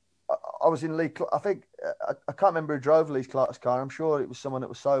was in Lee. I think I can't remember who drove Lee Clark's car. I'm sure it was someone that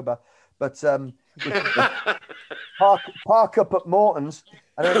was sober. But we park up at Morton's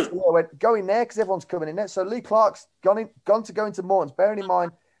and then went go in there because everyone's coming in there. So Lee Clark's gone to go into Morton's. Bearing in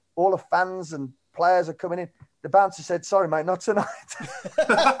mind all the fans and players are coming in. The bouncer said, "Sorry, mate, not tonight."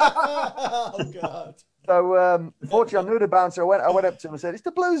 Oh God. So, fortunately, I knew the bouncer. I went up to him and said, "It's the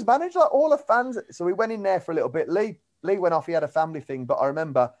Blues, man. It's like all the fans." So we went in there for a little bit. Lee went off. He had a family thing. But I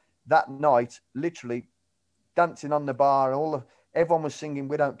remember that night, literally dancing on the bar, and everyone was singing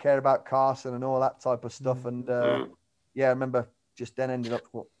 "We Don't Care About Carson" and all that type of stuff. And yeah, I remember just then ending up.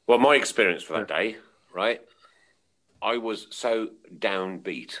 Well, my experience for that day, right? I was so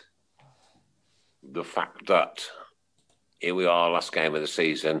downbeat. The fact that here we are, last game of the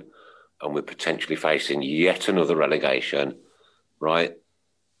season, and we're potentially facing yet another relegation, right?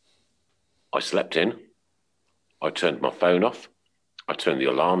 I slept in. I turned my phone off. I turned the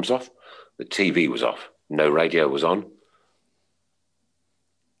alarms off. The TV was off. No radio was on.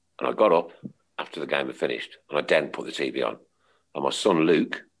 And I got up after the game had finished, and I then put the TV on. And my son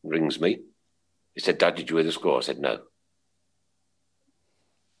Luke rings me. He said, "Dad, did you hear the score?" I said, "No."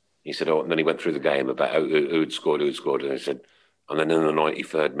 He said, "Oh," and then he went through the game about who'd scored. And he said, and then in the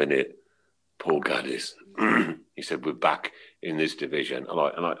 93rd minute, Paul Gaddis, he said, "We're back in this division." And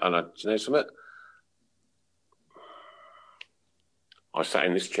I you know something? I sat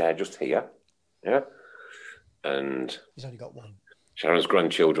in this chair just here, yeah, and he's only got one. Sharon's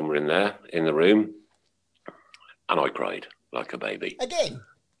grandchildren were in there, in the room, and I cried like a baby. Again?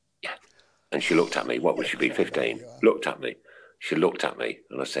 Yeah. And she looked at me. What would she be, 15? Looked at me. She looked at me,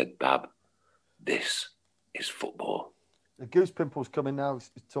 and I said, "Bab, this is football." The goose pimple's coming now.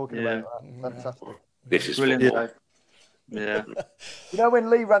 He's talking about that. Fantastic. This is football. Yeah. You know when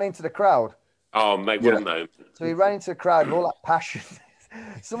Lee ran into the crowd? Oh, mate, what a moment. So he ran into the crowd with all that passion.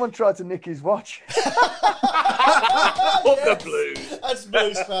 Someone tried to nick his watch. What the Blues? That's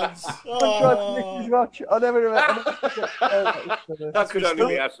Blues fans. Someone tried to nick his watch. I never remember. That could only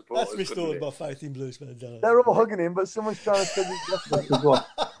be our supporters. That's restored my faith in Blues fans. They're all hugging him, but someone's trying to take his watch.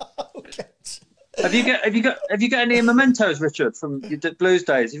 Okay. Have you got any mementos, Richard, from your Blues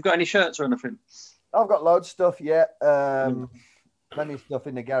days? You've got any shirts or anything? I've got loads of stuff. Yeah, plenty of stuff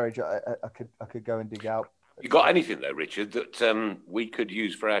in the garage. I could go and dig out. You got anything though, Richard, that we could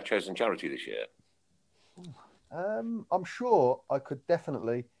use for our chosen charity this year? I'm sure I could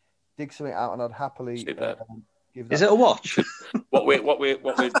definitely dig something out, and I'd happily give that. Is it a watch? what we're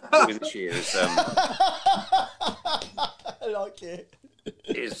doing this year is I like it.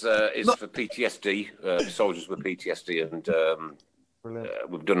 Is for PTSD, soldiers with PTSD, and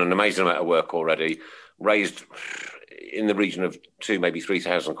we've done an amazing amount of work already. Raised in the region of maybe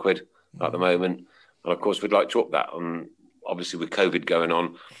 3,000 quid at the moment. And of course, we'd like to up that. And obviously, with COVID going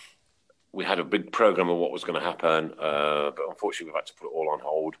on, we had a big program of what was going to happen, but unfortunately, we've had to put it all on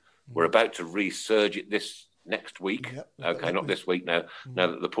hold. We're about to resurge it this next week. Yep, okay, not this week now. Now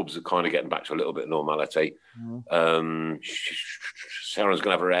that the pubs are kind of getting back to a little bit of normality. Sarah's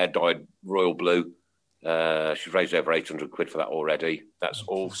going to have her hair dyed royal blue. She's raised over 800 quid for that already. That's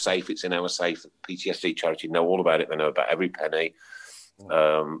all safe. It's in our safe. PTSD charity know all about it. They know about every penny.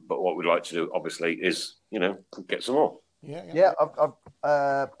 But what we'd like to do, obviously, is get some more. Yeah.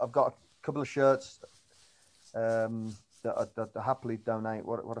 I've got a couple of shirts that I'd happily donate.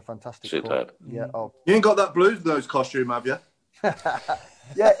 What a fantastic superb. Call. Yeah. You ain't got that Blues Nose costume, have you?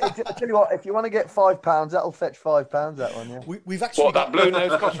 Yeah. I tell you what, if you want to get £5, that'll fetch £5. That one. Yeah. We've actually that blue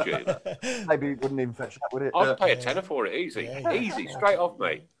nose costume. Maybe it wouldn't even fetch that, would it? I'd pay a tenner for it, easy, easy, straight off,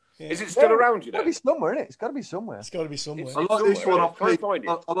 mate. Yeah. Is it still around? You know, it's got to be somewhere, isn't it? It's got to be somewhere. It's got to be somewhere. I like this one off Pete.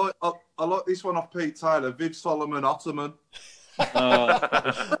 I like this one off Pete Taylor. Viv Solomon, Ottoman.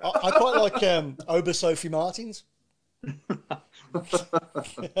 I quite like Ober Sophie Martins.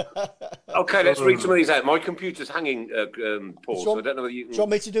 Okay, let's read some of these out. My computer's hanging, Paul, so I don't know whether you can... Do you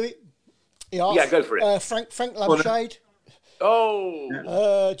want me to do it? Yeah, go for it. Frank Lampshade.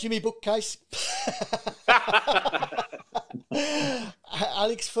 Oh! Jimmy Bookcase.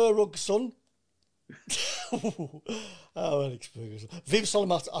 Alex Furrug's son. Alex Ferguson. Viv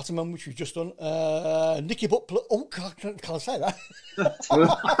Solomon Ottoman, which we've just done. Nicky Butler. Oh, God, can't I say that?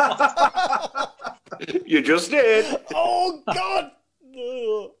 You just did. Oh, God.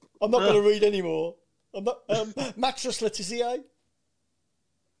 I'm not going to read anymore. I'm not. Maxus Letizier.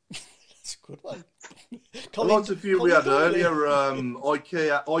 That's a good one. Lots of few we had earlier.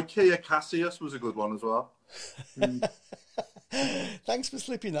 IKEA Cassius was a good one as well. Thanks for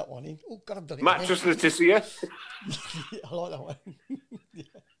slipping that one in. Oh God, I've done it. Mattress Letitia. I like that one.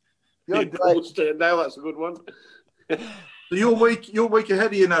 Now that's a good one. So you're week ahead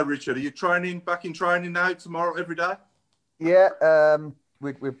of you now, Richard. Are you back in training now tomorrow every day? Yeah,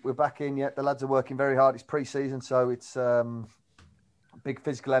 we're back in. Yeah, the lads are working very hard. It's pre-season, so it's a big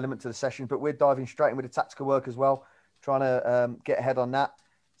physical element to the session. But we're diving straight in with the tactical work as well, trying to get ahead on that.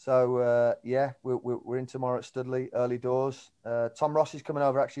 So we're in tomorrow at Studley, early doors. Tom Ross is coming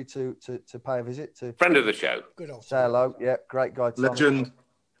over actually to pay a visit to friend of the show. Good old say hello. Yeah, great guy. Tom. Legend.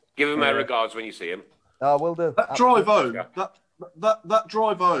 Give him our regards when you see him. Oh, will do. That drive home, that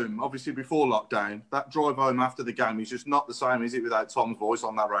drive home, obviously before lockdown, that drive home after the game is just not the same, is it, without Tom's voice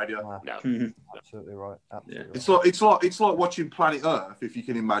on that radio? No. Absolutely right. Absolutely right. It's like watching Planet Earth, if you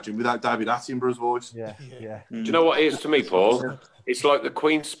can imagine, without David Attenborough's voice. Yeah. Do you know what it is to me, Paul? It's like the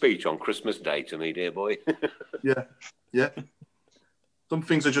Queen's speech on Christmas Day to me, dear boy. Yeah. Some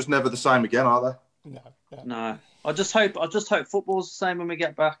things are just never the same again, are they? No. I just hope football's the same when we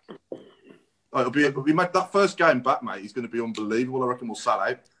get back. It'll be that first game back, mate. He's going to be unbelievable. I reckon we'll sell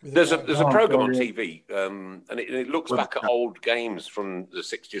out. There's a program on TV, and it looks back at old games from the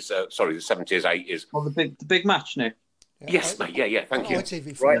 60s. The 70s, 80s. Oh, the big match, Nick. Yes, mate. Yeah. Thank you.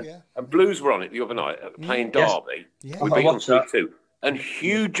 ITV4, right. Yeah. And Blues were on it the other night playing Derby. Yeah. We beat them 3-2. And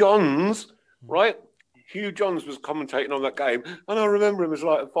Hugh Johns, right? Hugh Johns was commentating on that game, and I remember him as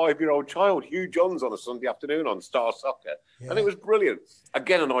like a 5-year-old child. Hugh Johns on a Sunday afternoon on Star Soccer, and it was brilliant.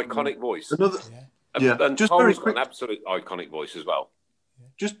 Again, an iconic voice. And just Tom's got an absolute iconic voice as well.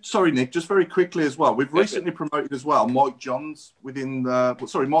 Nick, just very quickly as well. We've recently promoted as well Mike Johns within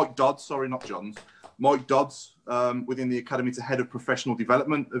Mike Dodds. Sorry, not Johns. Mike Dodds within the Academy to Head of Professional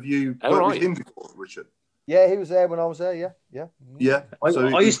Development. Have you worked with him before, Richard? Yeah, he was there when I was there. Yeah.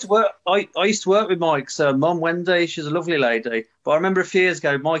 I used to work. I used to work with Mike's mum, Wendy. She's a lovely lady. But I remember a few years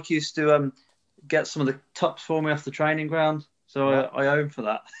ago, Mike used to get some of the tops for me off the training ground. So I owe him for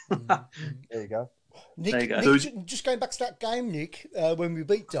that. There you go. Nick, just going back to that game, Nick, when we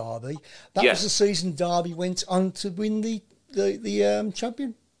beat Derby, that was the season Derby went on to win the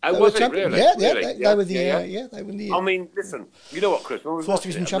champion. Was it really? Yeah, really? They were the. I mean, listen, you know what, Chris? When we First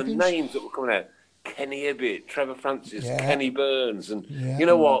division champions. The names that were coming out: Kenny Ibbett, Trevor Francis, Kenny Burns, and you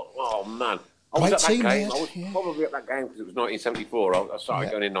know what? Oh man, I was at that game. I was probably at that game because it was 1974. I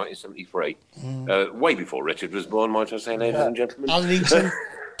started going in 1973, way before Richard was born, might I say, ladies and gentlemen. Alan Eaton,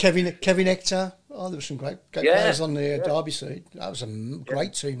 Kevin Hector. Oh, there were some great players on the Derby side. That was a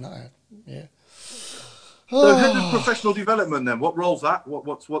great team. So, head of professional development, then, what role's that?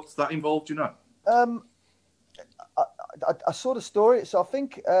 What's that involved? Do you know? I saw the story, so I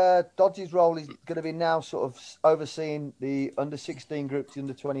think Dodgy's role is going to be now sort of overseeing the under 16 groups, the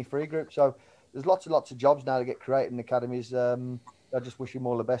under 23 group. So there's lots of jobs now to get created in academies. I just wish him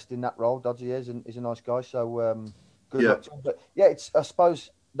all the best in that role. Dodgy is a nice guy, so good luck to him. But I suppose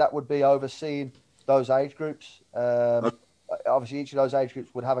that would be overseeing those age groups. Obviously, each of those age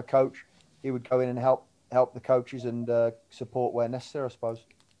groups would have a coach. He would go in and help the coaches and support where necessary, I suppose.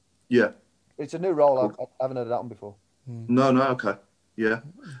 Yeah. It's a new role. I haven't heard of that one before. No, okay. Yeah.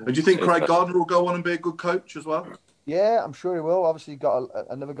 And do you think Craig Gardner will go on and be a good coach as well? Yeah, I'm sure he will. Obviously,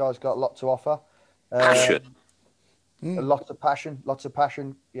 another guy's got a lot to offer. Passion. Lots of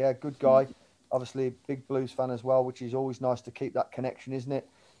passion. Yeah, good guy. Obviously, big Blues fan as well, which is always nice to keep that connection, isn't it?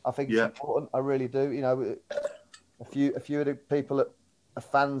 I think it's important. I really do. You know, a few of the people that are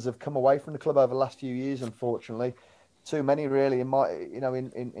fans have come away from the club over the last few years, unfortunately. Too many, really, in my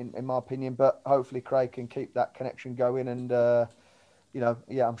opinion. But hopefully, Craig can keep that connection going, and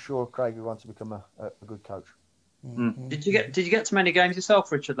I'm sure Craig will want to become a good coach. Mm-hmm. Did you get to many games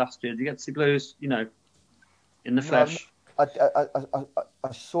yourself, Richard, last year? Did you get to see Blues, in the flesh? I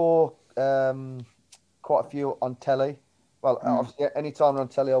saw quite a few on telly. Well, obviously, any time on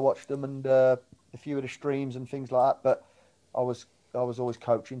telly, I watched them, and a few of the streams and things like that. But I was always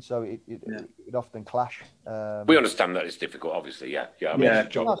coaching, so it often clash. We understand that it's difficult, obviously. Yeah. I mean, it's a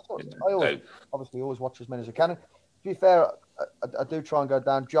job. I obviously always watch as many as I can. And to be fair, I do try and go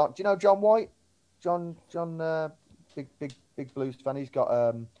down. John, do you know John White? John, big Blues fan. He's got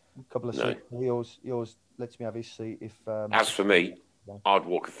a couple of seats. He always lets me have his seat. If as for me, I'd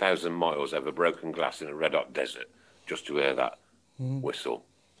walk 1,000 miles over broken glass in a red hot desert just to hear that whistle.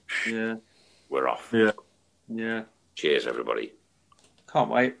 Yeah, we're off. Yeah. Cheers, everybody. Can't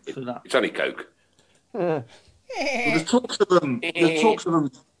wait for that. It's only Coke. Well, there's talks of them.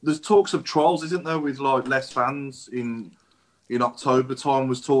 There's talks of trials, isn't there, with like less fans in October time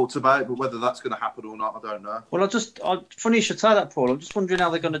was talked about, but whether that's going to happen or not, I don't know. Well, funny you should say that, Paul. I'm just wondering how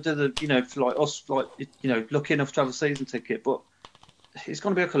they're going to do for like us, lucky enough to have a season ticket, but it's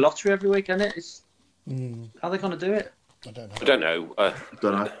going to be like a lottery every week, isn't it? How are they going to do it? I don't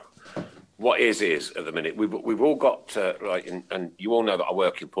know. What is at the minute? We've all got and you all know that I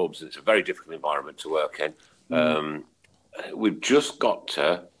work in pubs, and it's a very difficult environment to work in. We've just got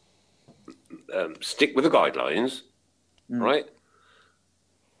to stick with the guidelines, right?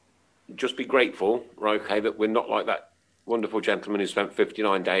 Just be grateful, right? Okay, that we're not like that wonderful gentleman who spent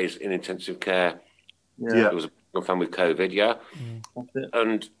 59 days in intensive care. Yeah, it was a fan with COVID. Yeah,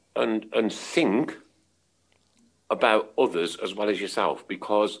 and think about others as well as yourself,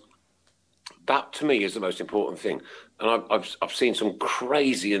 because That to me is the most important thing. And I've seen some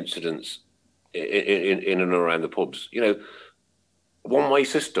crazy incidents in and around the pubs. You know, one-way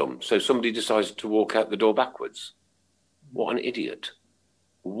system. So somebody decides to walk out the door backwards. What an idiot.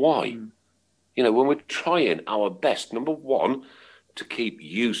 Why? You know, when we're trying our best, number one, to keep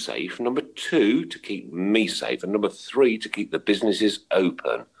you safe, number two, to keep me safe, and number three, to keep the businesses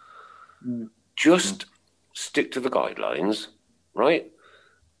open. Just stick to the guidelines, right?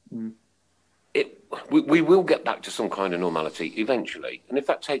 We will get back to some kind of normality eventually. And if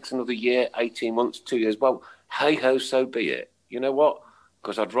that takes another year, 18 months, 2 years, well, hey-ho, so be it. You know what?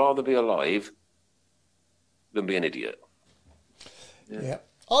 Because I'd rather be alive than be an idiot. Yeah.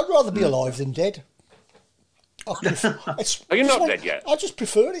 I'd rather be alive than dead. Are you not dead yet? I just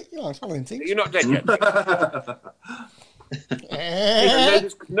prefer it. You know, it's one of them things. You're not dead yet.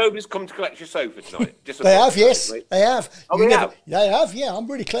 Nobody's come to collect your sofa tonight. They have, yes. They have. Oh, they have? They have, yeah. I'm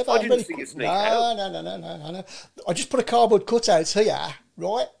really clever. I didn't see you sneak out. No. I just put a cardboard cutout here,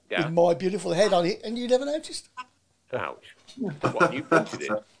 right, with my beautiful head on it, and you never noticed. Ouch. What, you printed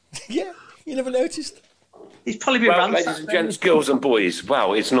it? Yeah, you never noticed. He's probably been ladies and gents, girls and boys,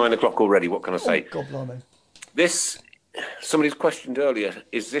 wow, it's 9 o'clock already. What can I say? God blimey. Somebody's questioned earlier,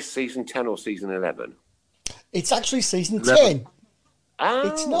 is this season 10 or season 11? It's actually season 10. Ah.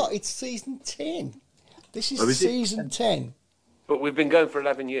 It's not, it's season 10. This is season 10. But we've been going for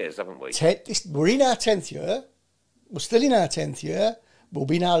 11 years, haven't we? We're in our 10th year. We're still in our 10th year. We'll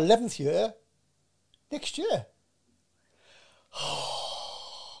be in our 11th year next year.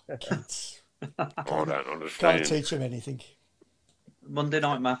 Kids. I don't understand. Can't teach them anything. Monday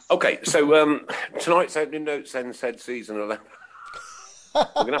Night Math. Okay, so tonight's opening notes then said season 11. We're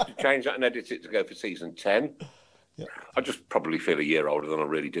going to have to change that and edit it to go for season 10. Yep. I just probably feel a year older than I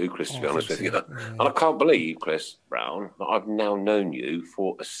really do, Chris, to be honest with you. Yeah. And I can't believe, Chris Brown, that I've now known you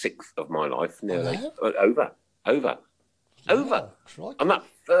for a sixth of my life, nearly. Over. Right. And that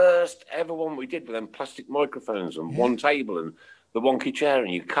first ever one we did with them plastic microphones and one table and the wonky chair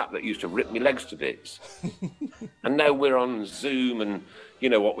and your cat that used to rip me legs to bits. And now we're on Zoom and you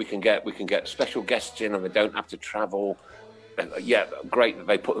know what we can get? We can get special guests in and they don't have to travel. Yeah, great that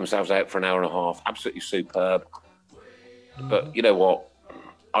they put themselves out for an hour and a half. Absolutely superb. But you know what?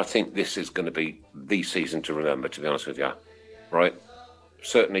 I think this is going to be the season to remember, to be honest with you. Right?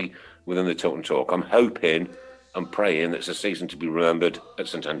 Certainly within the Talk and Talk. I'm hoping and praying that it's a season to be remembered at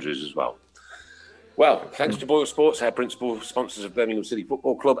St Andrews as well. Well, thanks to Boyle Sports, our principal sponsors of Birmingham City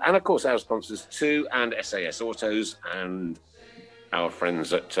Football Club, and of course our sponsors too, and SAS Autos, and our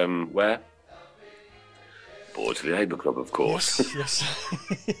friends at where? Bordesley Labour Club, of course. Yes.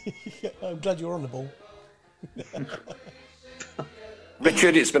 I'm glad you're on the ball.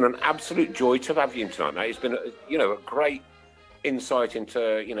 Richard, it's been an absolute joy to have you in tonight, mate. It's been, a great insight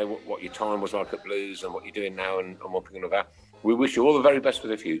into, what your time was like at Blues and what you're doing now and one thing and another. We wish you all the very best for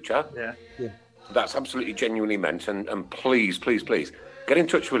the future. Yeah. That's absolutely genuinely meant. And please, please, please, get in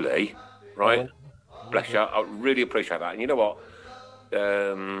touch with Lee, right? Bless you. I really appreciate that. And you know what?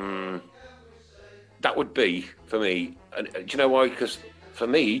 That would be, for me, and do you know why? Because for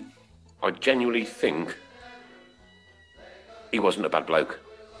me, I genuinely think he wasn't a bad bloke.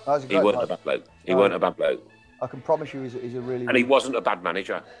 He weren't a bad bloke. He weren't a bad bloke. I can promise you he's a really... And he wasn't a bad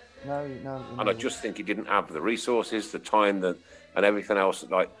manager. No. And I just think he didn't have the resources, the time, and everything else.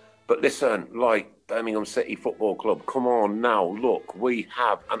 But listen, Birmingham City Football Club, come on now, look, we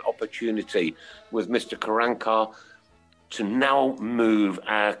have an opportunity with Mr. Karanka to now move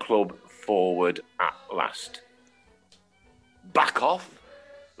our club forward at last. Back off,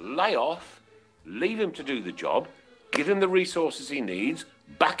 lay off, leave him to do the job, give him the resources he needs,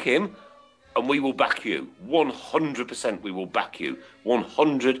 back him, and we will back you. 100% we will back you.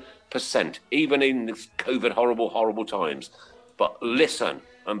 100%, even in this COVID horrible times. But listen,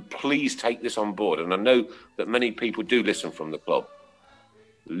 and please take this on board. And I know that many people do listen from the club.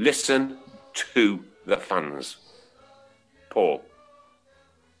 Listen to the fans. Paul.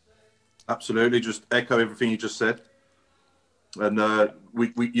 Absolutely, just echo everything you just said. And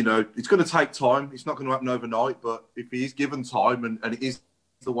we it's going to take time. It's not going to happen overnight. But if he is given time and it is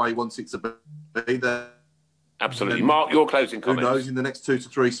the way he wants it to be, then absolutely. Mark, your closing comments. Who knows? In the next 2 to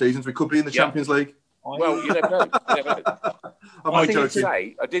 3 seasons, we could be in the Champions League. Well, you never know.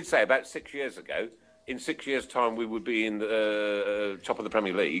 I did say about 6 years ago, in 6 years' time, we would be in the top of the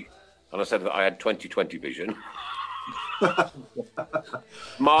Premier League. And I said that I had 20/20 vision.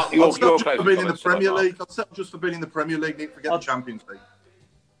 Mark, your closing comments. In the Premier League. I'll settle just for being in the Premier League. Need to forget the Champions League.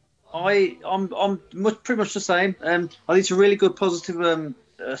 I'm pretty much the same. I think it's a really good positive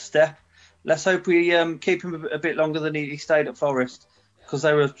step. Let's hope we keep him a bit longer than he stayed at Forest. because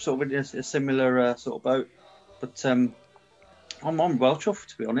they were sort of in a similar sort of boat. But I'm well chuffed,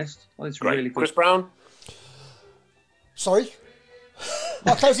 to be honest. It's really good. Chris Brown? Sorry?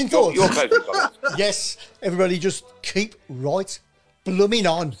 My closing thoughts? Your closing thoughts. Yes, everybody just keep right blooming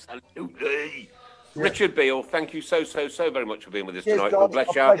on. Absolutely. Richard Beale, thank you so very much for being with us tonight. John. God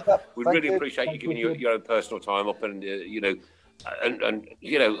bless you. We Thank really you. appreciate you Thank giving you. your own personal time up and, and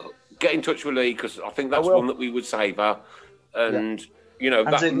get in touch with Lee, because I think that's one that we would savour. And,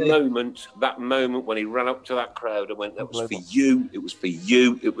 that moment when he ran up to that crowd and went, that was for you, it was for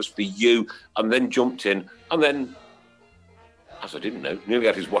you, it was for you, and then jumped in, and then, as I didn't know, nearly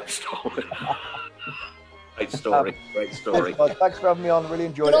had his wife stolen. Great story. Thanks for having me on. Really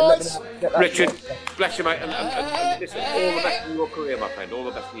enjoyed it. Richard, bless you, mate. And listen, all the best in your career, my friend. All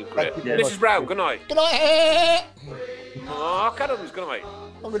the best in your career. Mrs. Brown, good night. Good night. Mark Adams, good night.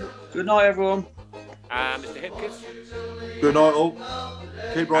 Good night, everyone. Mr. Hipkiss. Good night, all.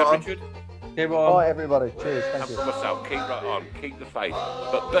 Keep right on. Richard. Keep right on. Bye, everybody. Cheers. Thank And you. for myself, keep right on. Keep the faith.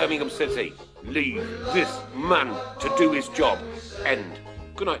 But Birmingham City, leave this man to do his job. End.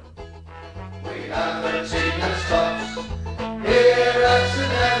 Good night. We haven't seen the stops here at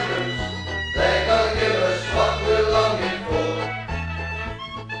St Andrews. They're gonna give us what we're longing for.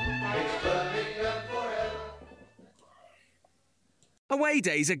 It's Birmingham forever. Away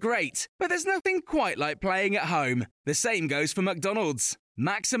days are great, but there's nothing quite like playing at home. The same goes for McDonald's.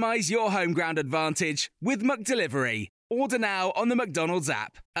 Maximise your home ground advantage with McDelivery. Order now on the McDonald's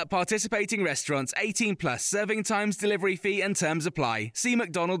app. At participating restaurants, 18 plus serving times, delivery fee and terms apply. See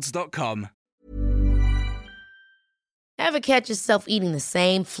mcdonalds.com. Ever catch yourself eating the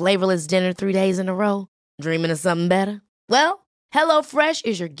same flavorless dinner 3 days in a row? Dreaming of something better? Well, HelloFresh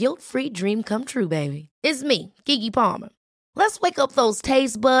is your guilt-free dream come true, baby. It's me, Keke Palmer. Let's wake up those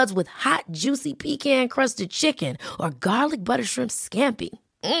taste buds with hot, juicy pecan-crusted chicken or garlic butter shrimp scampi.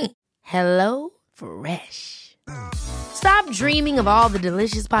 Hello Fresh. Stop dreaming of all the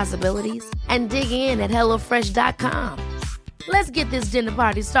delicious possibilities and dig in at HelloFresh.com. Let's get this dinner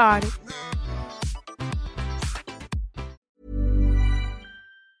party started.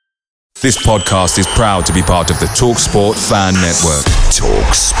 This podcast is proud to be part of the TalkSport Fan Network.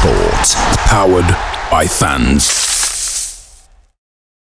 TalkSport. Powered by fans.